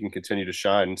he can continue to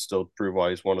shine and still prove why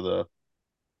he's one of the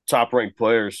top-ranked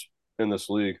players in this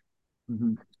league.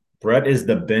 Mm-hmm. Brett is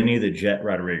the Benny the Jet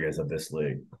Rodriguez of this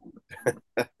league.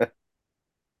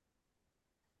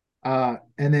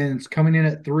 And then it's coming in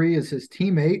at 3 is his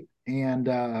teammate and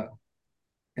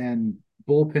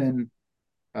bullpen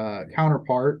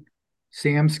counterpart,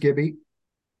 Sam Skibby.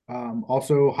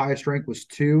 Also, highest rank was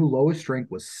 2, lowest rank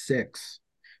was 6.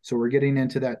 So we're getting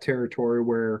into that territory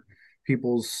where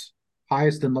people's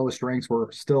highest and lowest ranks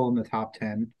were still in the top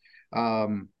 10.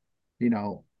 Fun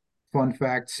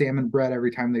fact, Sam and Brett,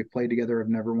 every time they've played together, have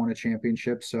never won a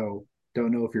championship. So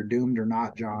don't know if you're doomed or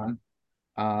not, John.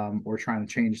 We're trying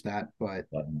to change that, but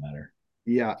doesn't matter.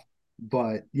 Yeah.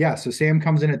 But yeah, so Sam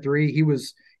comes in at 3. He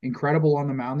was incredible on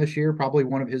the mound this year, probably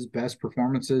one of his best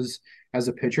performances as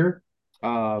a pitcher.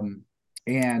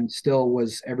 And still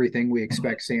was everything we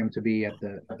expect Sam to be at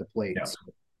the plate.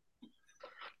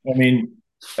 Yeah. I mean,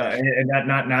 and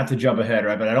not to jump ahead,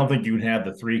 right? But I don't think you can have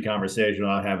the 3 conversation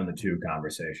without having the 2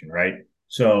 conversation, right?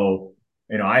 So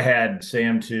I had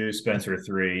Sam 2, Spencer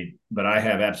 3, but I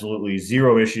have absolutely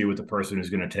zero issue with the person who's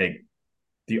going to take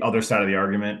the other side of the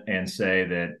argument and say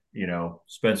that,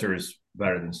 Spencer is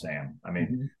better than Sam. I mean,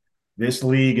 Mm-hmm. this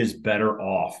league is better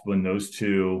off when those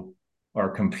two are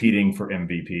competing for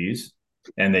MVPs,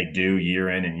 and they do year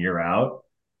in and year out.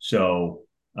 So,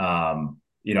 I'll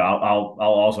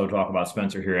also talk about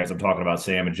Spencer here as I'm talking about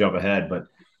Sam and jump ahead, but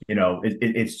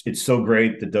it's so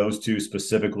great that those two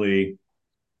specifically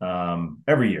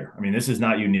every year. I mean, this is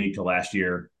not unique to last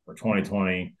year or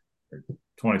 2020 or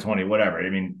 2020, whatever. I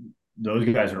mean, those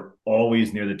guys are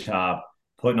always near the top,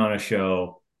 putting on a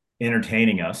show,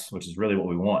 entertaining us, which is really what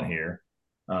we want here.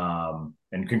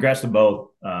 And congrats to both.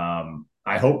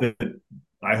 I hope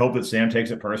that Sam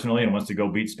takes it personally and wants to go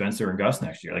beat Spencer and Gus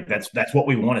next year. Like that's what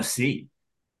we want to see.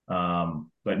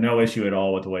 But no issue at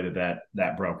all with the way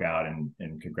that broke out.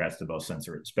 And congrats to both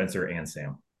Spencer and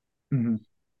Sam. Mm-hmm.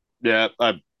 Yeah,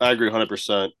 I agree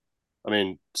 100%. I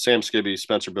mean, Sam Skibby,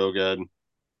 Spencer Bogad,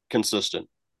 consistent.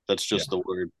 That's just the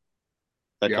word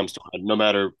that comes to mind. No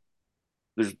matter,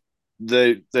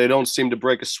 they don't seem to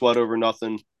break a sweat over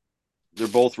nothing. They're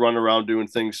both running around doing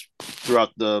things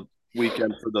throughout the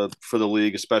weekend for the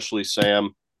league, especially Sam.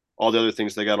 All the other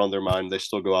things they got on their mind, they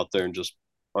still go out there and just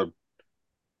are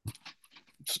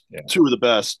two of the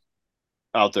best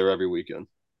out there every weekend.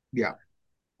 Yeah.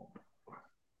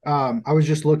 I was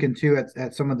just looking too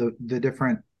at some of the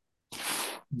different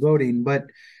voting, but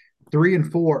 3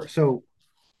 and 4. So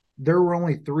there were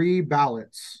only 3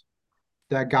 ballots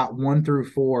that got 1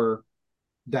 through 4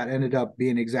 that ended up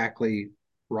being exactly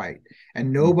right,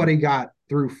 and nobody got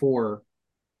through 4.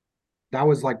 That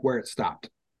was like where it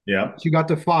stopped. Yeah. Once you got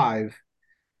to 5,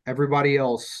 everybody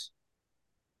else,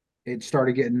 it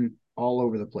started getting all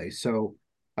over the place. So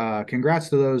congrats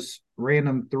to those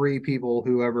random 3 people,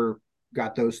 whoever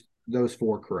got those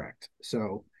 4 correct.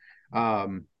 So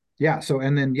and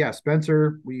then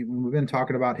Spencer, we've been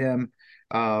talking about him.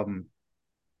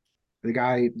 The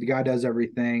guy does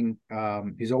everything.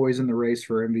 He's always in the race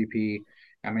for MVP.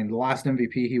 I mean, the last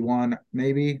MVP he won,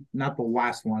 maybe not the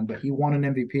last one, but he won an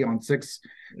MVP on 6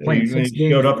 playing 6 games. He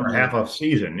showed up for half a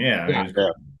season. Yeah.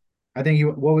 I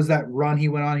think what was that run he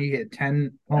went on? He hit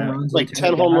 10 home runs, like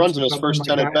 10 home runs in his first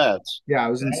 10 at bats. Yeah,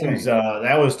 it was insane.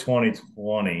 That was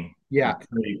 2020. Yeah,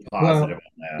 pretty positive on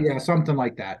that. Yeah, something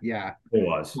like that. Yeah, it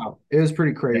was. It was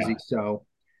pretty crazy.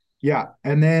 Yeah. So,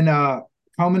 and then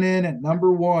coming in at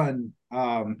number 1,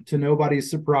 to nobody's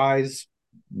surprise,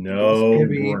 no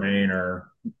brainer.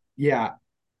 Yeah,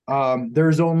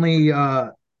 there's only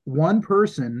one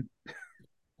person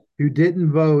who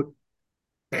didn't vote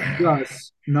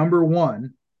Gus number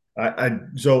 1.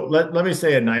 So let me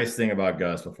say a nice thing about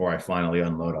Gus before I finally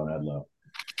unload on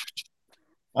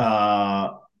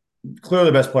Edlow. Clearly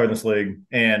the best player in this league,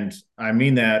 and I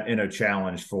mean that in a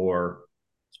challenge for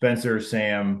Spencer,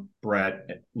 Sam, Brett,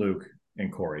 Luke,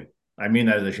 and Corey. I mean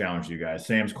that as a challenge to you guys.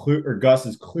 Gus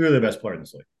is clearly the best player in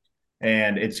this league,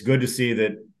 and it's good to see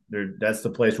that that's the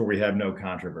place where we have no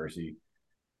controversy.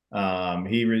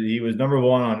 He was number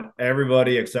 1 on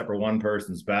everybody except for one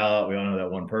person's ballot. We all know who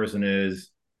that one person is.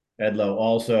 Edlow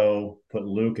also put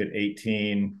Luke at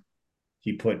 18.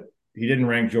 He didn't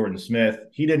rank Jordan Smith.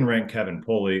 He didn't rank Kevin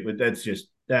Pulley, but that's just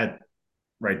that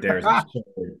right there is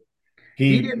absurd.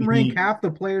 He didn't rank half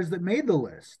the players that made the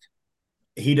list.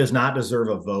 He does not deserve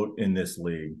a vote in this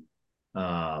league.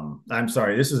 I'm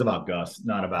sorry. This is about Gus,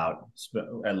 not about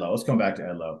Edlow. Let's come back to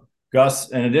Edlow.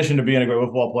 Gus, in addition to being a great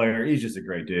football player, he's just a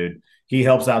great dude. He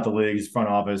helps out the league. He's front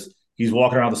office. He's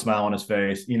walking around with a smile on his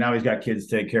face. Now he's got kids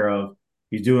to take care of.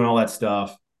 He's doing all that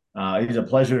stuff. He's a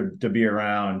pleasure to be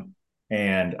around.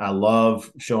 And I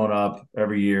love showing up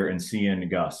every year and seeing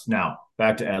Gus. Now,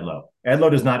 back to Edlow.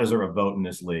 Edlow does not deserve a vote in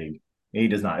this league. He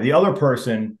does not. The other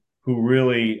person who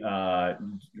really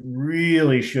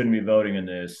shouldn't be voting in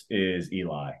this is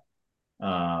Eli.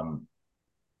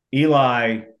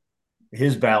 Eli,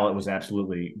 his ballot was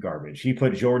absolutely garbage. He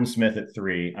put Jordan Smith at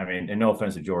 3. I mean, and no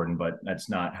offense to Jordan, but that's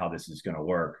not how this is going to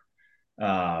work.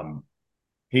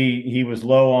 He was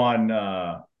low on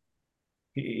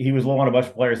he was low on a bunch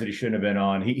of players that he shouldn't have been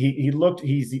on.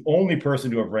 He's the only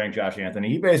person to have ranked Josh Anthony.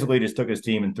 He basically just took his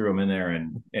team and threw him in there,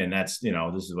 and that's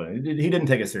this is what he didn't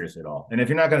take it seriously at all. And if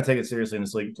you're not going to take it seriously in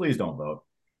this league, please don't vote.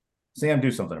 Sam, do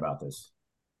something about this.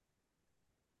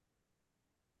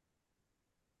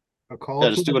 A call.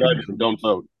 Just do what I do and don't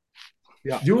vote.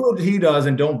 Yeah. Do what he does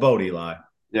and don't vote, Eli.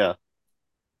 Yeah.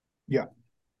 Yeah.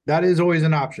 That is always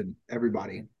an option,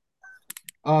 everybody.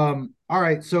 All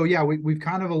right. So we've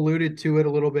kind of alluded to it a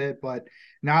little bit, but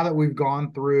now that we've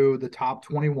gone through the top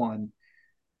 21,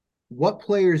 what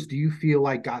players do you feel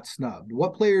like got snubbed?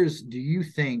 What players do you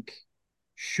think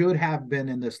should have been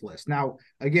in this list. Now,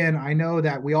 again, I know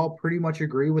that we all pretty much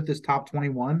agree with this top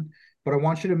 21, but I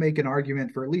want you to make an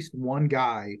argument for at least one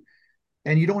guy,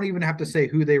 and you don't even have to say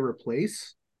who they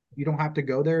replace. You don't have to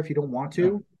go there if you don't want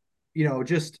to.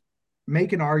 Just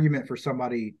make an argument for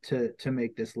somebody to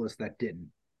make this list that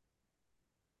didn't.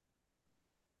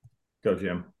 Go,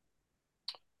 Jim.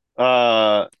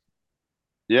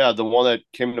 Yeah, the one that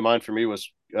came to mind for me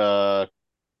was Chris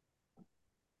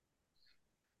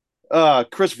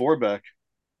Vorbeck.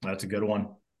 That's a good one.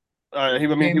 He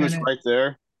was right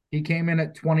there. He came in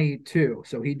at 22,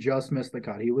 so he just missed the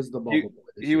cut. He was the bubble boy.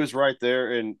 He was right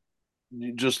there, and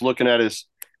just looking at his,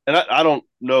 and I don't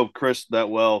know Chris that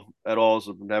well at all,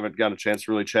 so I haven't gotten a chance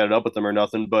to really chat it up with him or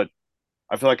nothing, but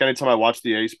I feel like anytime I watch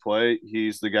the Ace play,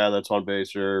 he's the guy that's on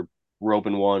base or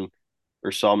roping one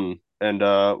or something. And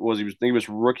he was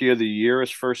rookie of the year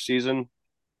his first season.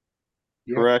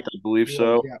 Yep. Correct, I believe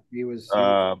so. Yeah, he was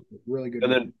really good.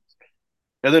 And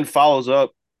then follows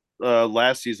up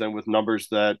last season with numbers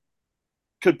that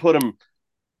could put him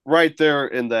right there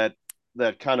in that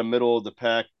kind of middle of the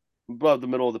pack, above the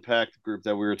middle of the pack group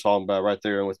that we were talking about, right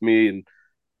there, and with me and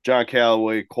John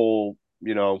Callaway, Cole,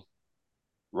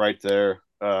 right there.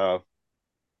 I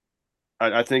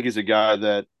think he's a guy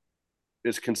that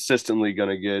is consistently going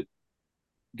to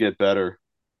get better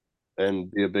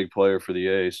and be a big player for the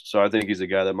A's. So I think he's a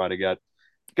guy that might have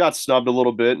got snubbed a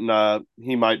little bit, and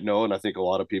he might know, and I think a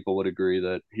lot of people would agree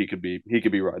that he could be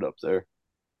right up there.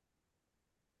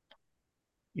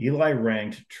 Eli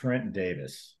ranked Trent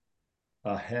Davis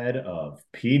ahead of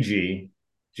PG,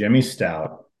 Jimmy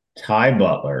Stout, Ty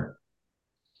Butler.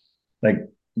 Like,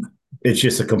 it's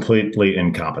just a completely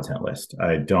incompetent list.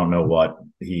 I don't know what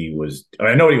he was.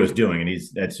 I know what he was doing, and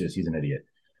he's an idiot.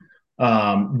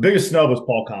 Biggest snub was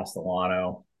Paul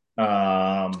Castellano.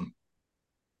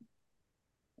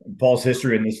 Paul's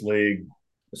history in this league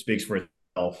speaks for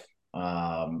itself.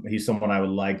 He's someone I would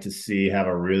like to see have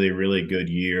a really, really good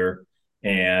year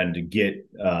and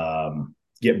get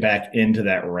back into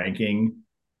that ranking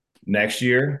next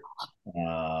year.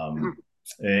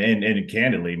 And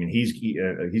candidly, I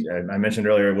mean, I mentioned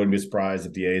earlier, I wouldn't be surprised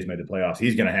if the A's made the playoffs.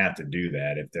 He's going to have to do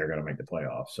that if they're going to make the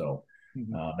playoffs. So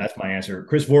that's my answer.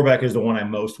 Chris Vorbeck is the one I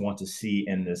most want to see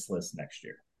in this list next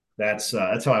year. That's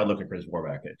how I look at Chris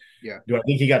Vorbeck. Yeah. Do I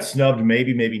think he got snubbed?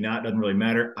 Maybe, maybe not. Doesn't really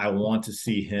matter. I want to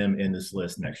see him in this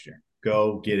list next year.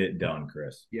 Go get it done,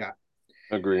 Chris. Yeah.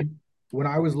 Agree. When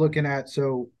I was looking at,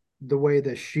 so the way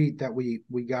the sheet that we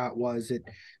got was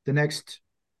the next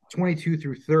 22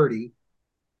 through 30,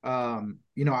 I'm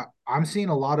seeing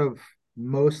a lot of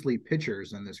mostly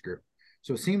pitchers in this group.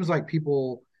 So it seems like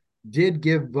people did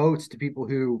give votes to people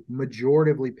who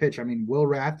majoritively pitch. I mean, Will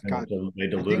Rath got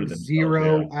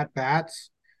zero at bats,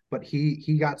 but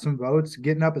he got some votes,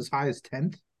 getting up as high as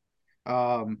 10th.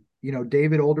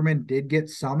 David Olderman did get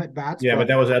some at bats. Yeah, but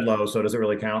that was Ed Lowe, so does it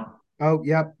really count? Oh,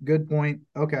 yep, good point.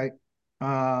 Okay.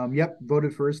 Yep,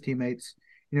 voted for his teammates.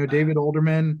 David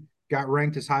Olderman got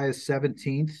ranked as high as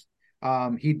 17th.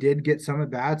 He did get some at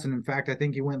bats, and in fact, I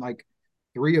think he went like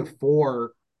 3 of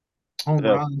 4 home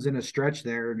runs in a stretch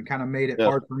there, and kind of made it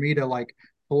hard for me to like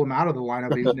pull him out of the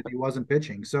lineup even if he wasn't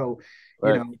pitching. So,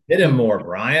 hit him more,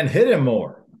 Brian. Hit him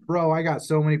more, bro. I got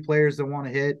so many players that want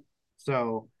to hit.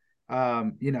 So,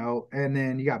 and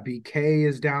then you got BK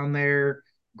is down there.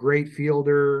 Great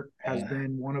fielder, has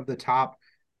been one of the top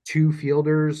 2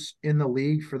 fielders in the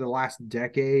league for the last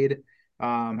decade.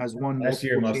 Has won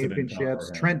multiple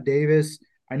championships. Trent Davis,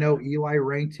 I know Eli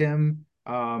ranked him,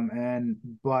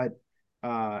 but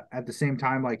at the same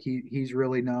time, like he's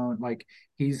really known, like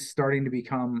he's starting to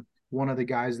become one of the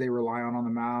guys they rely on the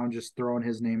mound, just throwing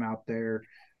his name out there.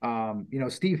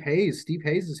 Steve Hayes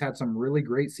has had some really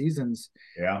great seasons.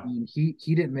 Yeah. And he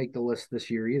didn't make the list this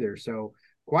year either. So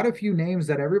quite a few names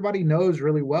that everybody knows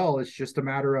really well. It's just a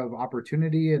matter of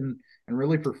opportunity and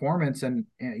really performance. And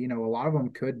a lot of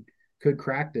them could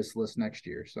crack this list next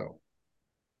year. So,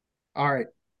 all right.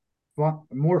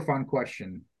 More fun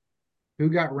question. Who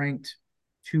got ranked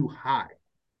too high?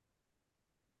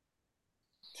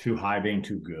 Too high being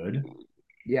too good?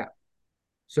 Yeah.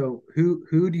 So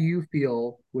who do you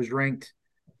feel was ranked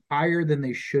higher than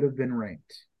they should have been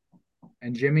ranked?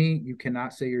 And Jimmy, you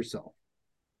cannot say yourself.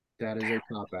 That is a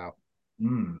cop out.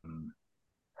 Man,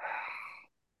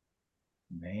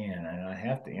 I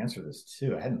have to answer this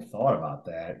too. I hadn't thought about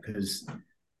that because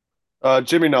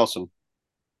Jimmy Nelson.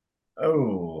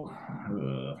 Oh,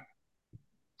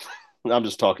 I'm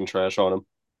just talking trash on him.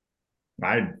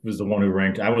 I was the one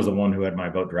who had my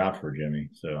vote dropped for Jimmy,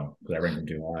 so because I ranked him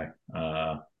too high.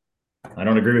 I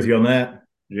don't agree with you on that,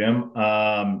 Jim.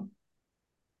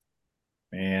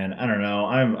 Man, I don't know.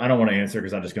 I don't want to answer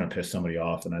because I'm just going to piss somebody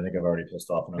off, and I think I've already pissed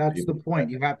off enough That's the people. point.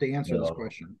 You have to answer this So,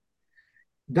 question.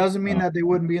 Doesn't mean that they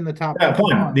wouldn't be in the top yeah,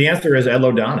 point. 21. The answer is Ed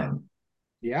Lodonin.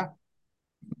 Yeah.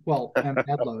 Well, and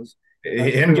Edlows.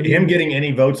 That's Him getting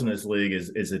any votes in this league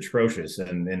is atrocious,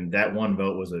 and that one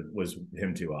vote was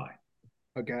him too high.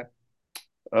 Okay.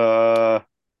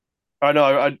 I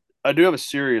know I do have a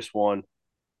serious one.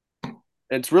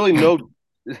 It's really no.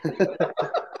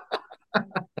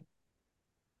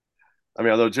 I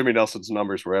mean, although Jimmy Nelson's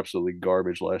numbers were absolutely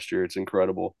garbage last year, it's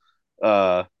incredible.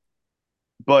 But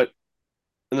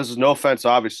and this is no offense,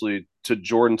 obviously, to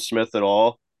Jordan Smith at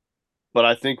all, but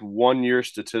I think 1 year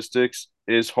statistics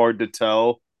is hard to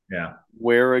tell Yeah.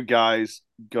 where a guy's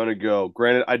gonna go.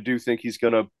 Granted, I do think he's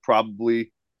gonna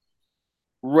probably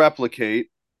replicate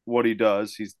what he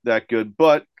does. He's that good,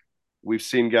 but we've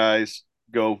seen guys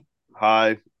go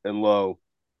high and low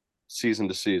season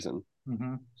to season.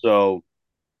 Mm-hmm. So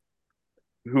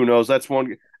who knows? That's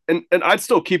one, and I'd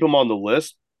still keep him on the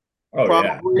list. Oh Probably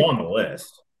yeah, he's on the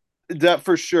list. that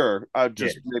for sure. I'd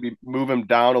just Yeah. maybe move him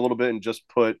down a little bit and just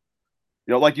put,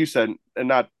 like you said, and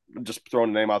not just throwing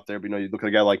a name out there. But you look at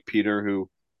a guy like Peter, who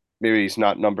maybe he's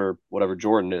not number whatever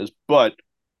Jordan is, but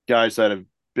guys that have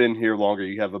been here longer,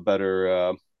 you have a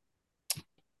better.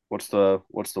 What's the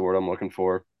word I'm looking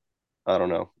for? I don't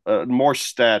know. More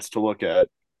stats to look at.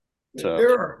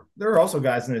 There are also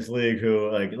guys in this league who,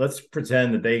 like, let's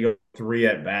pretend that they go 3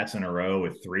 at bats in a row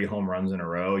with 3 home runs in a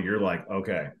row. You're like,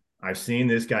 okay, I've seen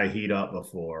this guy heat up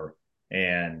before,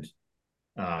 and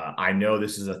I know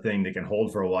this is a thing that can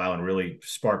hold for a while and really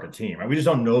spark a team. We just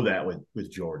don't know that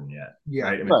with Jordan yet. Yeah,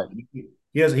 right. I mean,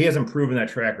 he hasn't proven that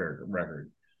track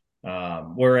record.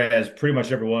 Whereas pretty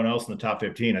much everyone else in the top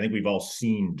 15, I think we've all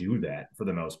seen do that for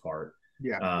the most part.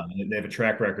 Yeah. They have a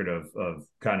track record of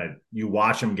kind of, you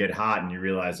watch them get hot and you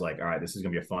realize, like, all right, this is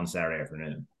going to be a fun Saturday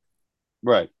afternoon.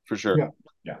 Right, for sure.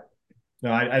 Yeah.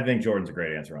 No, I think Jordan's a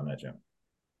great answer on that, Jim.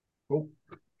 Cool.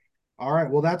 All right.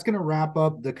 Well, that's going to wrap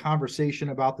up the conversation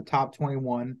about the top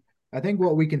 21. I think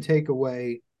what we can take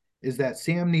away is that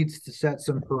Sam needs to set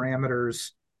some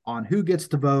parameters on who gets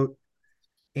to vote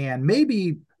and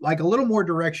maybe like a little more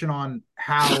direction on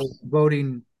how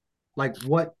voting, like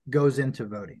what goes into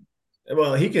voting.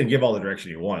 Well, he can give all the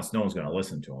direction he wants. No one's going to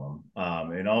listen to him.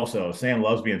 And also, Sam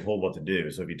loves being told what to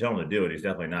do. So if you tell him to do it, he's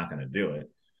definitely not going to do it.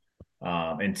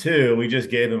 And 2, we just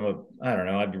gave him I don't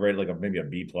know, I'd rate like maybe a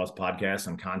B+ podcast,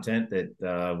 some content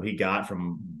that he got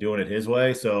from doing it his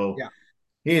way. So yeah,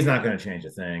 he's not going to change a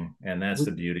thing. And that's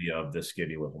the beauty of the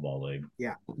Skivvy Wiffle Ball League.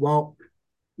 Yeah. Well,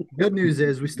 good news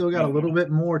is we still got a little bit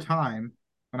more time,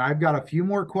 and I've got a few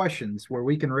more questions where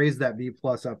we can raise that B+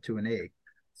 up to an A.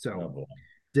 So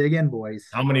dig in, boys.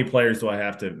 How many players do I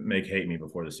have to make hate me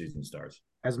before the season starts?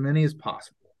 As many as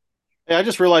possible. Hey, I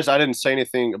just realized I didn't say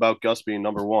anything about Gus being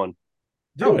number 1.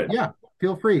 Do it. Yeah,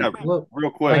 feel free. Yeah, Look,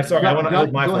 real quick. Like, sorry, go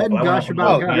ahead and gush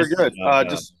about Gus. You're good.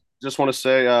 Just want to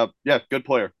say, yeah, good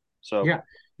player. So yeah,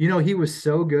 he was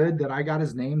so good that I got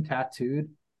his name tattooed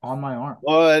on my arm.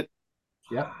 What?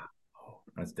 Yep.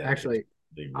 That's actually,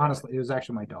 honestly, it was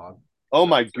actually my dog. Oh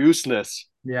my gooseness.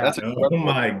 Yeah. That's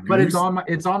but it's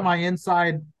on my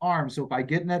inside arm. So if I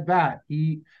get in at bat,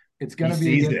 it's going to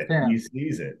be against him. He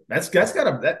sees it. That's got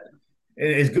to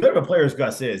as good of a player as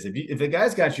Gus is. If the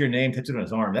guy's got your name tattooed on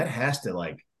his arm, that has to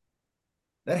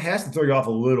throw you off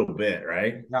a little bit,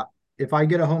 right? Yeah. If I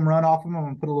get a home run off him, I'm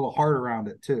going to put a little heart around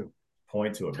it too.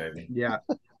 Point to it, baby. Yeah.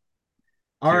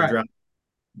 All right.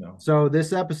 No. So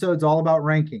this episode's all about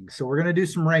rankings. So we're going to do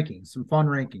some rankings, some fun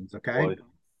rankings. Okay. Boy.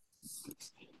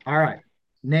 All right.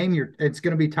 It's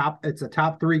going to be it's a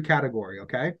top 3 category.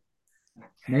 Okay.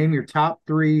 Name your top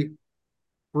 3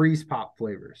 freeze pop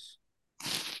flavors.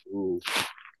 Ooh.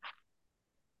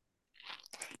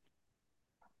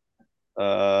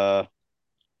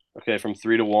 Okay, from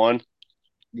 3 to 1.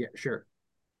 Yeah, sure.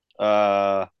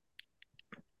 I'm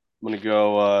gonna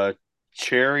go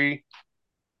cherry.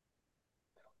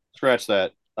 Scratch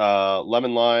that.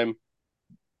 Lemon lime,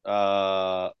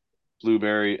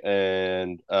 blueberry,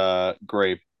 and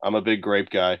grape. I'm a big grape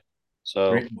guy,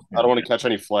 so I don't want to catch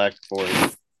any flack for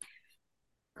it.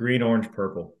 Green, orange,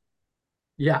 purple.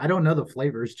 Yeah, I don't know the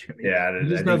flavors, Jimmy. Yeah, I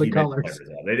just know the colors.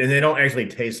 They don't actually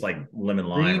taste like lemon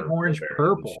lime. Green, orange,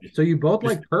 purple. So you both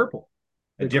like purple.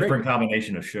 A different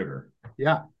combination of sugar.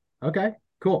 Yeah. Okay.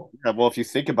 Cool. Yeah, well, if you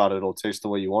think about it, it'll taste the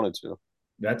way you want it to.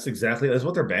 That's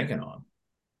what they're banking on.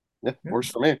 Yeah, works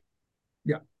for me.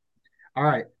 Yeah. All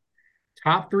right.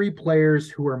 Top 3 players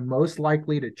who are most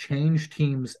likely to change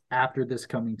teams after this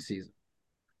coming season.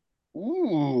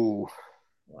 Ooh.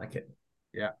 I like it.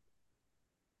 Yeah.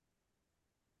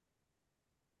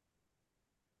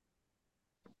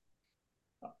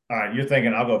 All right, you're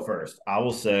thinking I'll go first. I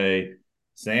will say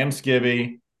Sam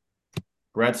Skibby,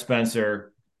 Brett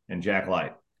Spencer, and Jack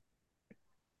Light.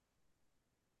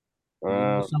 You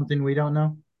know something we don't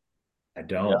know? I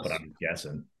don't, but Yes. I'm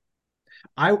guessing.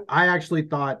 I actually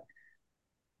thought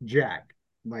Jack,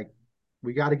 like,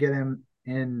 we got to get him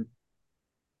in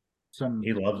some.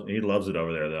 He loves it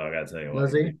over there, though. I got to tell you what,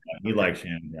 Does he? he Okay. likes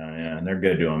him. Yeah, and they're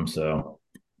good to him. So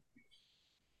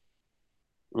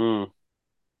Mm.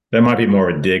 that might be more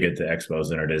of a dig at the Expos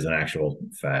than it is an actual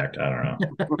fact. I don't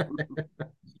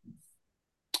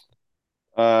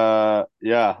know.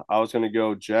 Yeah, I was gonna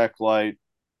go Jack Light,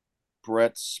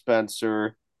 Brett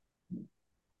Spencer,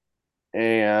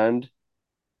 and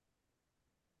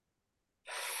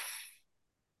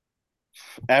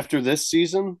after this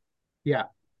season, Yeah.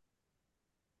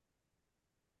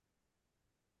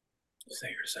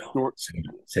 Say yourself.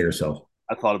 Say yourself.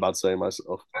 I thought about saying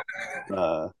myself.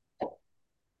 Uh,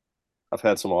 I've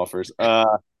had some offers.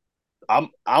 I'm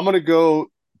gonna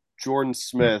go Jordan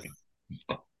Smith,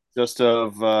 just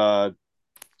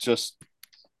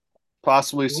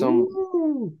possibly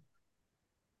Ooh.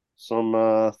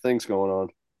 some things going on.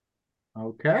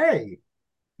 Okay.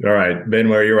 All right,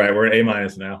 Benware, you're right. We're at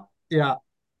A- now. Yeah.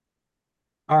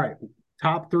 All right.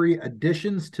 Top 3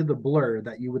 additions to the blur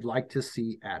that you would like to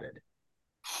see added.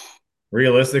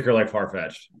 Realistic or like far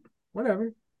fetched?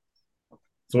 Whatever.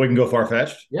 So we can go far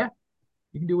fetched. Yeah.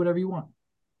 You can do whatever you want.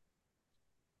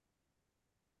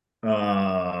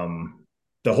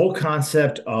 The whole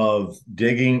concept of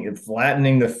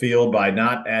flattening the field by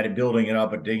not building it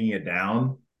up, but digging it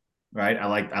down. Right.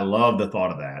 I love the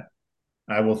thought of that.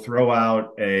 I will throw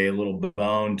out a little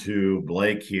bone to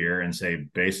Blake here and say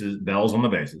bells on the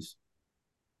bases.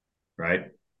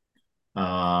 Right.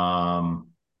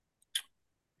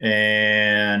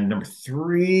 And number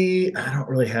 3, I don't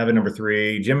really have a number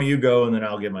 3. Jimmy, you go, and then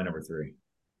I'll get my number 3.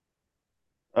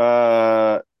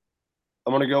 I'm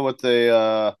gonna go with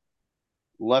a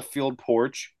left field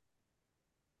porch.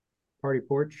 Party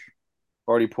porch.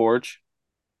 Party porch.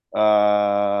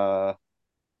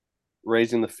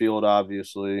 Raising the field,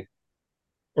 obviously.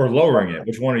 Or lowering it.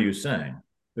 Which one are you saying?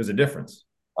 There's a difference.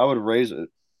 I would raise it.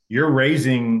 You're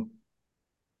raising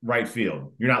right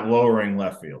field. You're not lowering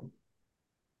left field.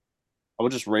 I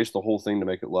would just raise the whole thing to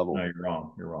make it level. No, you're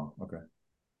wrong. You're wrong. Okay.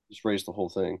 Just raise the whole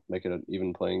thing, make it an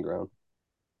even playing ground.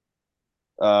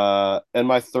 And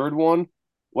my third one,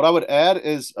 what I would add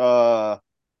is some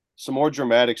more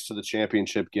dramatics to the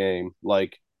championship game,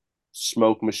 like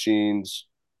smoke machines,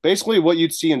 basically what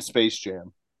you'd see in Space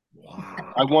Jam.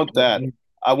 Wow. I want that.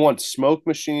 I want smoke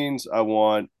machines. I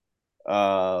want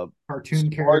cartoon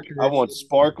characters. I want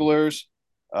sparklers.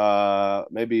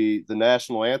 Maybe the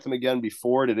national anthem again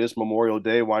before it. It is Memorial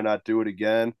Day. Why not do it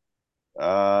again?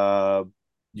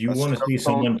 You want to see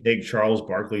someone take Charles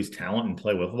Barkley's talent and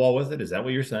play wiffle ball with it? Is that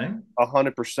what you're saying?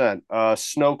 100%.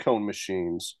 Snow cone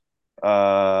machines.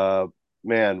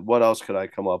 Man, what else could I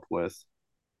come up with?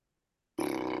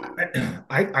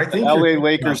 I think LA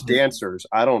Lakers dancers.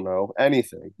 I don't know.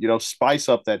 Anything. Spice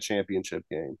up that championship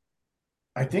game.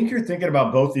 I think you're thinking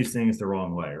about both these things the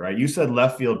wrong way, right? You said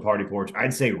left field party porch.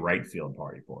 I'd say right field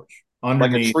party porch.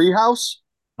 Like a tree house?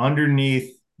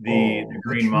 Underneath the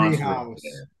green monster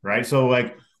there, right? So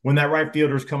like when that right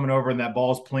fielder's coming over and that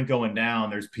ball's plinkoing down,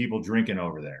 there's people drinking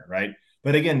over there, right?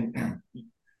 But again,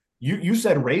 you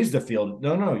said raise the field.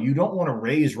 No, you don't want to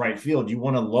raise right field. You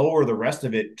want to lower the rest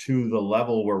of it to the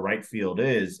level where right field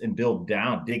is and dig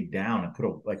down and put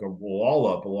a wall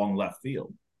up along left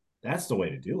field. That's the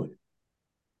way to do it.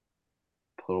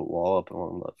 Put a wall up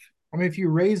along left. I mean, if you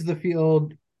raise the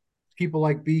field, people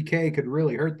like BK could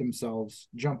really hurt themselves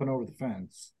jumping over the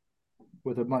fence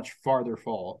with a much farther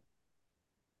fall.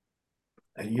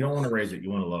 You don't want to raise it.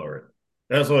 You want to lower it.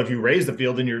 That's why if you raise the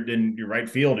field, then your right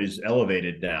field is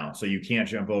elevated down, so you can't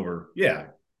jump over. Yeah,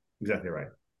 exactly right.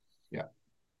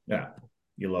 Yeah,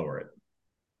 you lower it.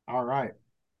 All right.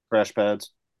 Crash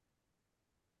pads.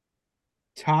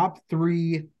 Top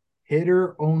 3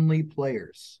 hitter-only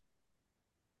players.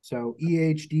 So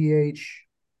EH, DH.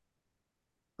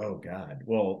 Oh God.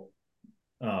 Well,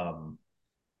 but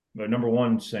number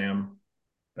 1, Sam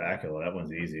Bakula. That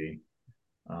one's easy.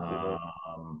 Number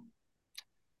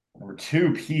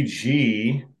 2,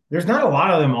 PG. There's not a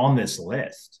lot of them on this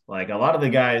list. Like a lot of the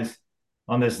guys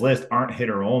on this list aren't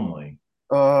hitter only.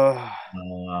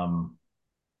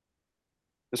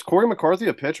 Is Corey McCarthy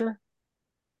a pitcher?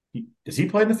 Does he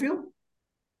play in the field?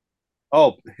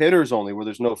 Oh, hitters only, where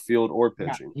there's no field or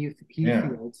pitching. Yeah, he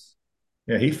fields.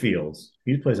 Yeah, he fields.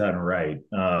 He plays out and right.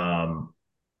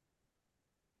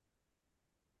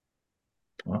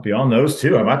 Well, beyond those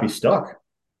two, I might be stuck.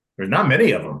 There's not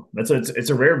many of them. It's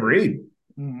a rare breed.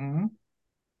 Mm-hmm.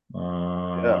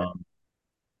 Yeah.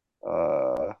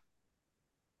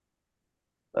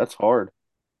 That's hard.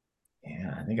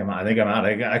 Yeah, I think I'm out.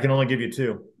 I can only give you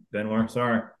two. Benware,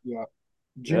 sorry. Yeah.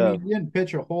 Jimmy, Yeah. you didn't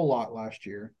pitch a whole lot last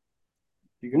year.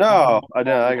 You could probably No, I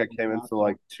didn't. I think I came not into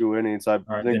like 2 innings. I All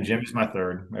right, think, then Jimmy's my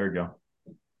third. There we go.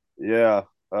 yeah.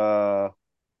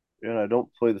 And I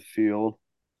don't play the field.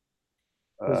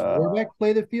 Does Uh, Warbeck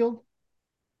play the field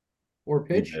or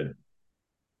He pitch? did.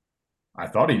 I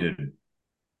thought he did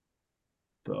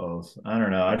both. I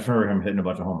don't know. I just remember him hitting a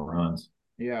bunch of home runs.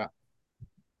 Yeah.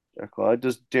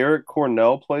 Does Derek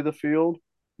Cornell play the field?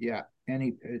 Yeah. And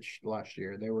he pitched last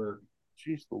year. They were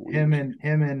Jeez Louise. him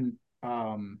and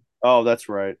Oh, that's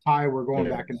right. Ty were going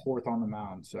Yeah. back and forth on the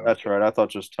mound. So That's right. I thought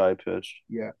just Ty pitched.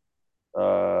 yeah.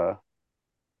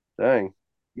 Dang.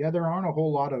 Yeah, there aren't a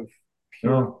whole lot of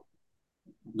pure. No.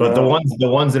 But No. the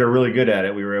ones that are really good at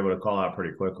it, we were able to call out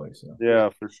pretty quickly. So Yeah,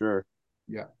 for sure.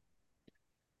 Yeah.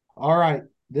 All right.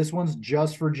 This one's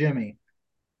just for Jimmy.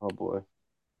 Oh boy.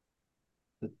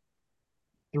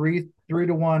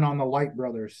 3-1 on the Light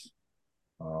brothers.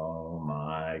 oh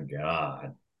my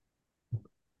God.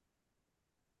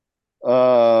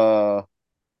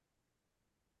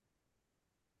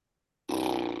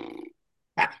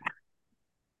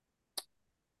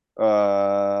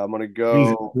 I'm gonna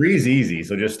go. Three's easy,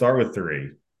 so just start with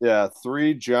three. Yeah,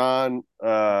 3 John,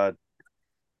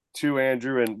 2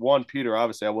 Andrew, and 1 Peter.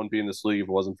 Obviously, I wouldn't be in this league if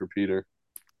it wasn't for Peter.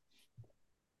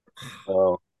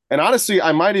 Oh, and honestly,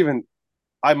 I mean,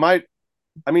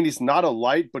 he's not a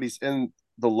Light, but he's in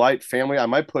the Light family. I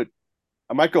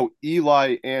might go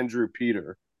Eli, Andrew,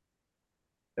 Peter,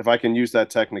 if I can use that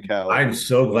technicality. I'm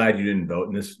so glad you didn't vote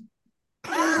in this.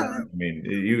 I mean,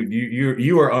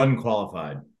 you are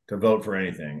unqualified to vote for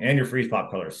anything, and your freeze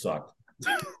pop colors sucked.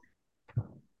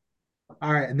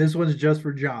 All right, and this one's just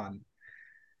for John.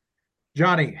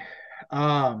 Johnny,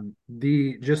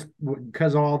 the just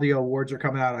because all the awards are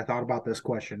coming out, I thought about this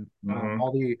question.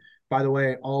 By the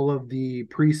way, all of the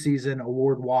preseason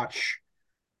award watch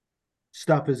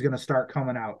stuff is going to start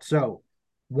coming out. So,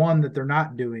 one that they're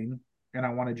not doing, and I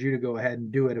wanted you to go ahead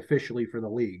and do it officially for the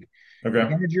league. Okay.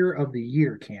 Manager of the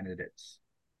year candidates.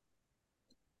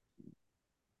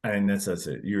 I mean, that's a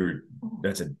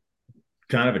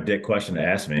kind of a dick question to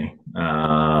ask me.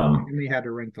 We had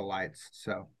to rank the Lights,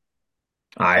 so.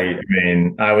 I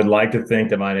mean, I would like to think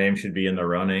that my name should be in the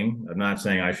running. I'm not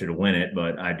saying I should win it,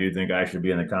 but I do think I should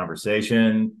be in the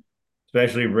conversation,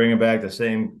 especially bringing back the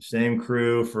same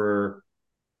crew for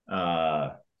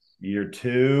year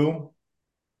 2.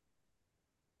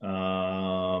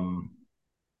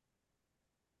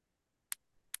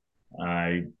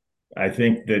 I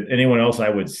think that anyone else I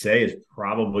would say has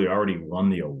probably already won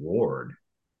the award,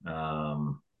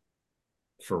 for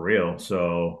real.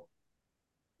 So,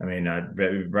 I mean,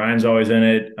 Brian's always in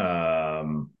it.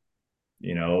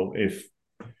 You know, if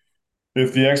the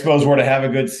Expos were to have a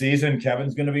good season,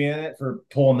 Kevin's going to be in it for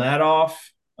pulling that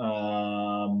off.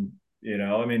 You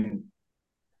know, I mean,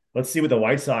 let's see what the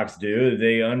White Sox do.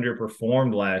 They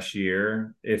underperformed last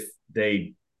year. If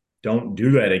they don't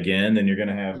do that again, then you're going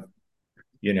to have,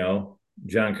 you know,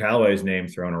 John Callaway's name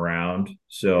thrown around.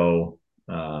 So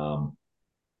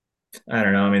I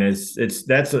don't know. I mean, it's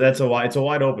a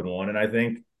wide open one, and I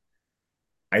think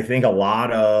a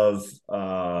lot of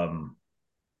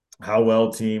how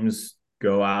well teams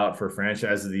go out for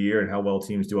franchise of the year and how well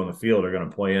teams do on the field are going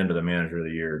to play into the manager of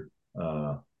the year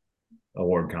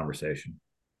award conversation.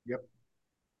 Yep.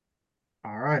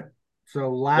 All right. So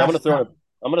I'm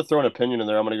gonna throw an opinion in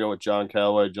there. I'm gonna go with John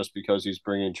Callaway just because he's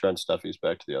bringing Trent Steffies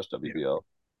back to the SWBL.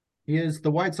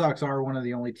 The White Sox are one of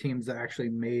the only teams that actually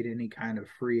made any kind of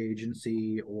free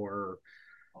agency or,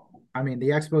 I mean, the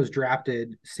Expos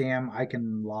drafted Sam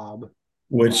Eichenlob,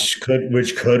 which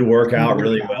could work out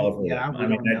really well for them. I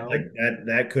mean,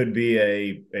 that could be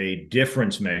a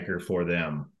difference maker for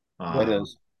them. It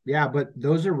is. Yeah, but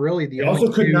those are really the it only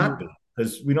also could two... not be,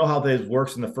 because we know how this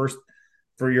works in the first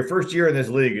for your first year in this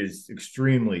league is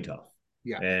extremely tough.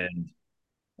 Yeah. And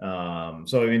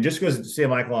so I mean, just because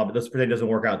Sam Eichenlob doesn't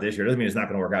work out this year doesn't mean it's not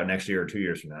going to work out next year or 2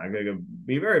 years from now. It's going to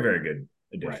be a very, very good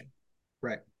addition.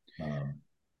 Right.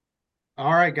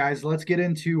 All right, guys, let's get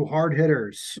into hard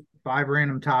hitters. 5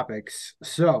 random topics.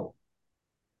 So,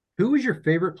 who is your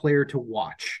favorite player to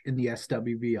watch in the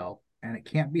SWBL? And it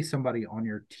can't be somebody on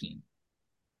your team.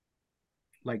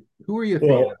 Like, who are you?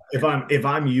 Well, if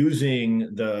I'm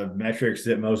using the metrics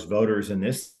that most voters in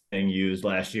this thing used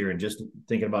last year and just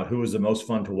thinking about who was the most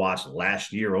fun to watch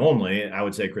last year only, I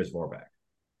would say Chris Vorback.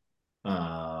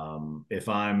 If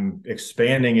I'm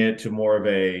expanding it to more of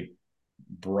a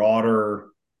broader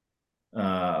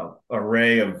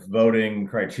array of voting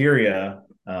criteria,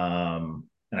 and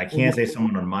I can't say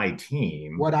someone on my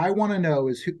team. What I want to know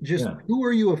is who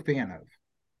are you a fan of?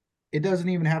 It doesn't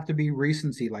even have to be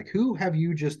recency. Like, who have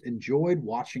you just enjoyed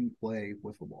watching play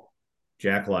with the ball?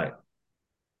 Jack Light.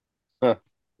 Huh,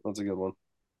 that's a good one.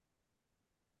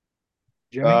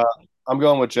 Jimmy? I'm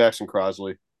going with Jackson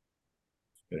Crosley.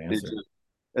 Good answer.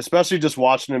 Especially just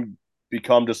watching him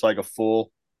become just like a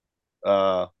full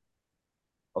all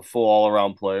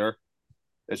around player.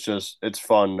 It's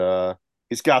fun.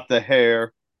 He's got the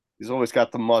hair. He's always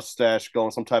got the mustache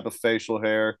going, some type of facial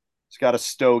hair. He's got a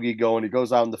stogie going. He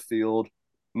goes out in the field,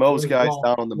 mows guys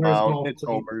down on the mound, hits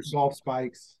homers, golf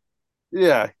spikes.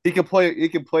 Yeah, he can play. He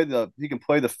can play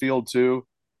the field too.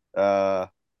 Yeah,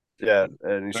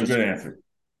 and he's just good answer.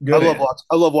 Good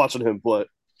I love watching him play.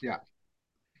 Yeah.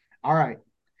 All right.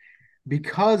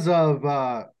 Because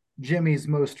of Jimmy's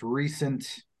most recent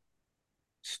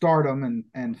stardom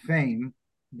and fame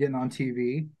getting on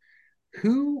TV,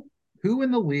 who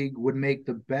in the league would make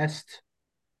the best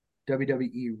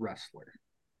WWE wrestler?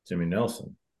 Jimmy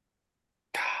Nelson.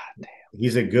 God damn.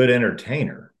 He's a good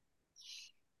entertainer.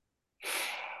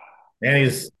 And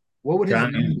he's what would his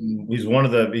name be? He's one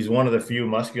of the few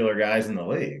muscular guys in the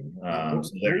league.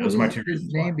 Those are my two reasons.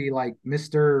 His name be like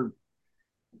Mr.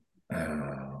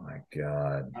 Oh my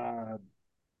God.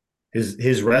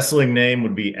 His wrestling name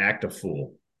would be Act a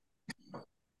Fool.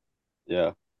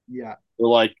 Yeah. Yeah. Or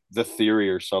like The Theory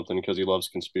or something because he loves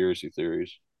conspiracy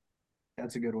theories.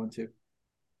 That's a good one too.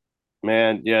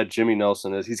 Man, yeah, Jimmy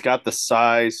Nelson is. He's got the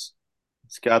size.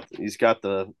 He's got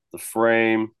the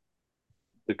frame,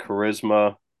 the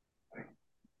charisma.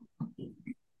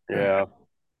 Yeah.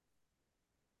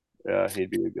 Yeah, he'd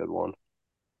be a good one.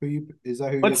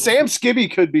 But Sam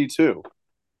Skibby could be too.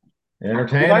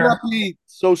 Entertainer. He might not be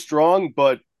so strong,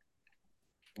 but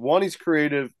one, he's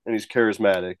creative and he's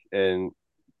charismatic, and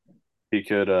he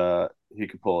could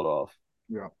pull it off.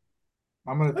 Yeah.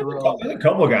 I'm gonna throw a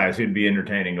couple of guys who'd be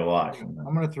entertaining to watch.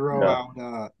 I'm gonna throw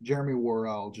out Jeremy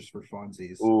Worrell just for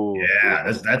funsies. Ooh,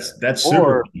 yeah, that's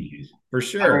super for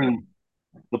sure. I mean,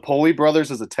 the Poley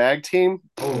brothers as a tag team.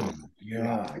 Oh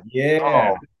yeah.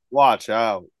 Oh, watch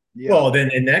out. Yeah. Well, then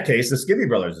in that case, the Skibby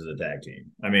brothers is a tag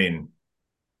team. I mean,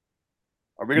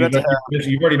 are we gonna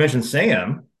you've already mentioned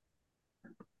Sam.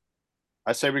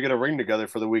 I say we get a ring together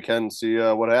for the weekend and see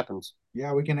what happens.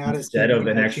 Yeah, we can add instead of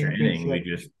an extra inning, we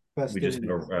just have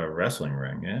a wrestling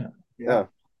ring. Yeah.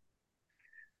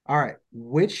 All right.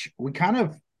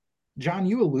 John,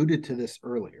 you alluded to this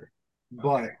earlier,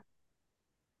 but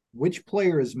which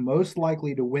player is most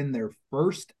likely to win their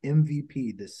first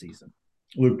MVP this season?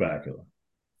 Luke Bacula.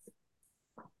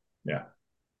 Yeah.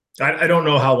 I don't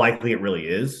know how likely it really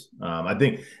is. I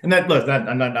think, and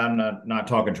I'm not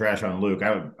talking trash on Luke.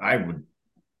 I would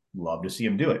love to see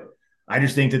him do it. I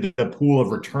just think that the pool of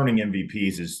returning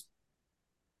MVPs is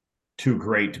too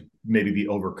great to maybe be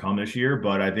overcome this year,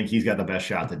 but I think he's got the best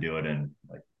shot to do it and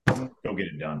go get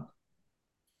it done.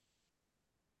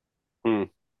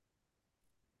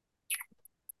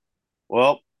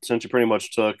 Well, since you pretty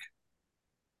much took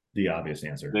the obvious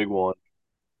answer, big one.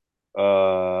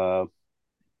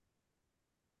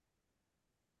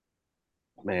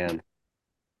 Man,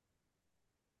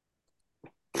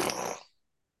 I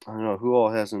don't know who all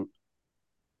hasn't.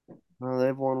 Oh,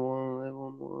 they've won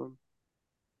one.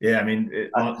 Yeah, I mean,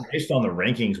 based on the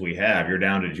rankings we have, you're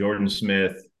down to Jordan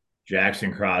Smith,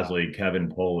 Jackson Crosley,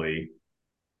 Kevin Poley,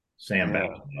 Sam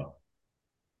Bacula.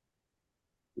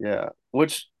 Yeah,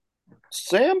 which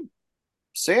Sam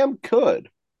could.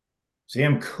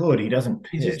 Sam could. He doesn't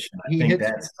pitch. I think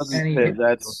that's going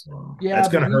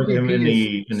to hurt him in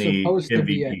the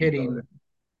MVP.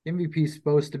 MVP is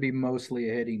supposed to be mostly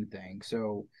a hitting thing,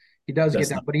 so he does get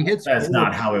that. But he hits. That's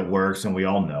not how it works, and we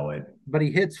all know it. But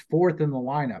he hits fourth in the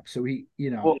lineup, so he,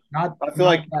 I feel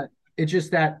like that. It's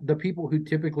just that the people who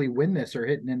typically win this are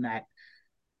hitting in that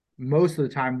most of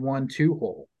the time 1-2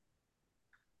 hole.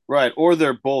 Right, or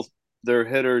they're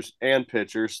hitters and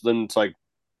pitchers. Then it's like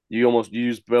you almost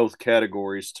use both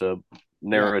categories to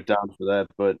narrow it down for that.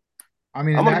 But I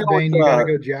mean, in that vein, you got to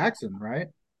go Jackson, right?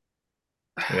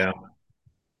 Yeah.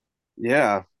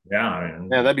 Yeah. Yeah. Man,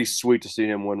 that'd be sweet to see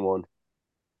him win one.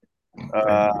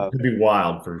 It'd be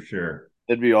wild for sure.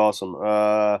 It'd be awesome.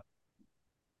 I'm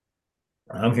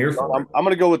here for it. I'm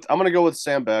gonna go with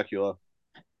Sam Bacula.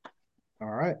 All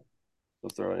right.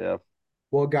 Yeah.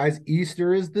 Well, guys,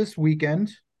 Easter is this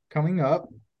weekend coming up.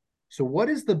 So what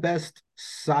is the best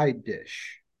side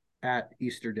dish at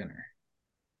Easter dinner?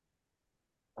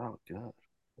 Oh, God.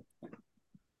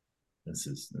 This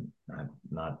is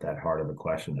not that hard of a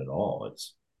question at all.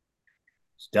 It's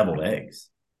deviled eggs.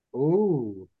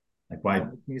 Ooh, Like I why? like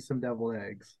me some deviled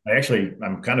eggs.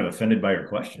 I'm kind of offended by your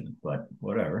question, but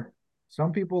whatever.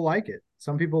 Some people like it.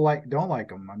 Some people don't like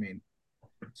them. I mean,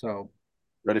 so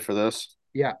Ready for this?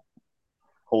 yeah,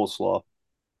 Coleslaw.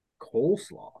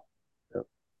 coleslaw. Yep.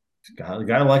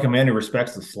 Gotta like a man who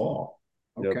respects the slaw.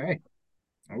 Yep. Okay.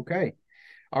 Okay.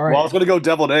 All Well, I right. was gonna go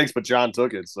deviled eggs, but John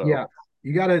took it. So Yeah.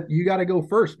 You gotta go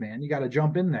first, man. You gotta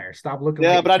jump in there. Stop looking like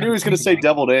yeah, you're but I knew trying he to was gonna think say about it.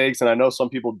 deviled eggs, and I know some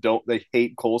people don't. They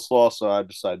hate coleslaw, so I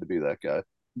decided to be that guy.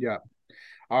 Yeah.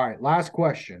 All right. Last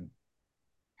question.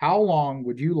 How long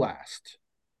would you last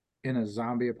in a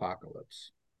zombie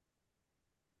apocalypse?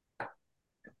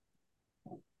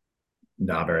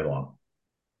 Not very long.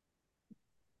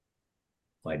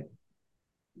 Like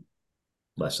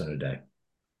less than a day.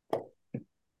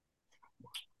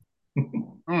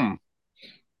 Hmm.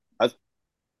 I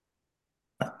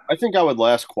I think I would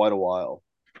last quite a while.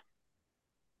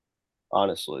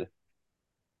 Honestly,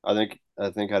 I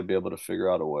think I'd be able to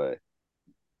figure out a way.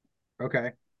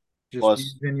 Okay. Just Plus,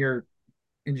 using your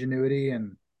ingenuity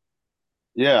and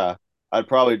yeah, I'd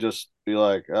probably just be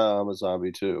like, I'm a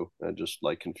zombie too, and just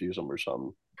like confuse them or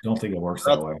something. Don't think it works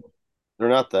They're that not, way. they're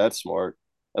not that smart.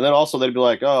 And then also they'd be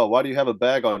like, "Oh, why do you have a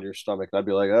bag on your stomach?" And I'd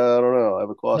be like, I don't know. I have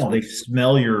a No, colostomy. they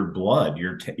smell your blood,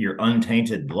 your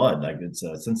untainted blood. Like it's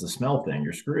a sense of smell thing.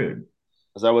 You're screwed.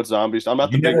 Is that what zombies? I'm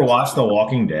not Did the you never biggest. watch The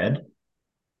Walking Dead?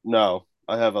 No,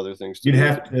 I have other things to You'd do.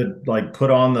 have to like put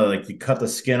on the like you cut the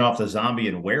skin off the zombie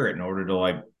and wear it in order to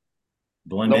like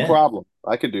blend No in. problem.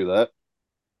 I could do that.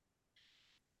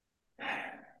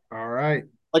 all right.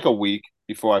 Like a week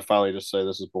before I finally just say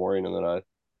this is boring, and then I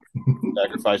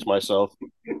sacrifice myself.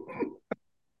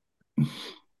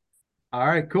 All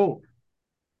right, cool.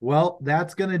 Well,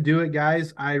 that's going to do it,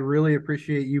 guys. I really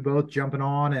appreciate you both jumping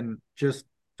on and just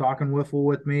talking wiffle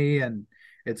with me. And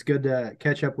it's good to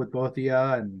catch up with both of you.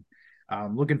 And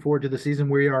looking forward to the season.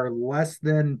 We are less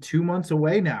than 2 months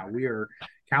away now.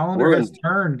 Calendar We're has in.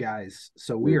 turned, guys.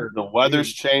 So we are, The we are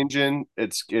weather's changing.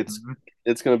 mhm.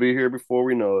 It's gonna be here before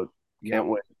we know it. Yep. Can't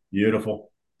wait.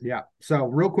 Beautiful. Yeah. So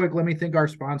real quick, let me thank our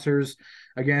sponsors.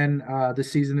 Again,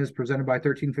 this season is presented by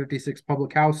 1356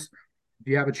 Public House. If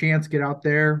you have a chance, get out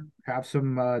there, have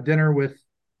some dinner with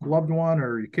a loved one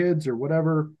or your kids or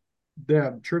whatever. They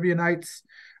have trivia nights.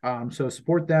 So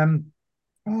support them.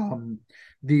 Um,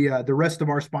 the rest of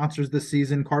our sponsors this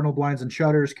season: Cardinal Blinds and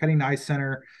Shutters, Kenny Ice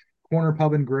Center, Corner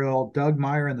Pub and Grill, Doug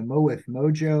Meyer and the Mowif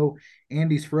Mojo,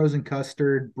 Andy's Frozen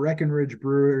Custard, Breckenridge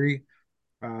Brewery,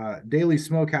 Daily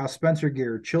Smokehouse, Spencer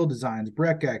Gear, Chill Designs,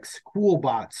 Breckx, Cool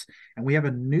Bots, and we have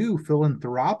a new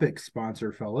philanthropic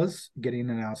sponsor, fellas, getting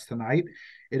announced tonight.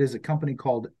 It is a company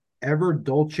called Ever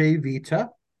Dolce Vita,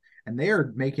 and they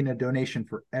are making a donation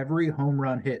for every home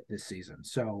run hit this season.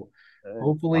 So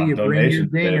hopefully you bring your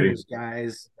Donations, baby. dingers,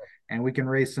 guys, and we can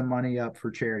raise some money up for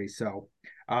charity. So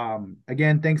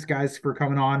again, thanks guys for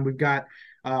coming on.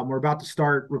 We're about to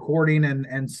start recording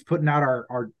and putting out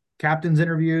our captain's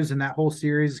interviews, and that whole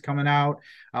series is coming out.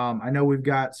 I know we've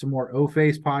got some more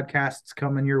O-Face podcasts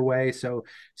coming your way, so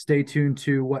stay tuned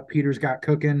to what Peter's got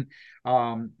cooking.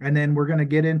 And then we're going to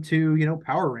get into,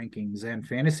 power rankings and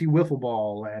fantasy wiffle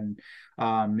ball and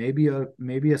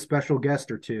maybe a special guest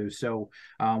or two. So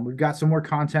we've got some more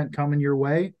content coming your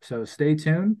way. So stay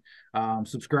tuned,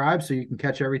 subscribe so you can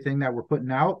catch everything that we're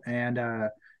putting out. And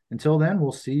until then,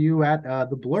 we'll see you at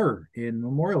the Blur in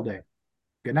Memorial Day.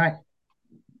 Good night.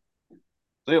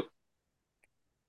 See you.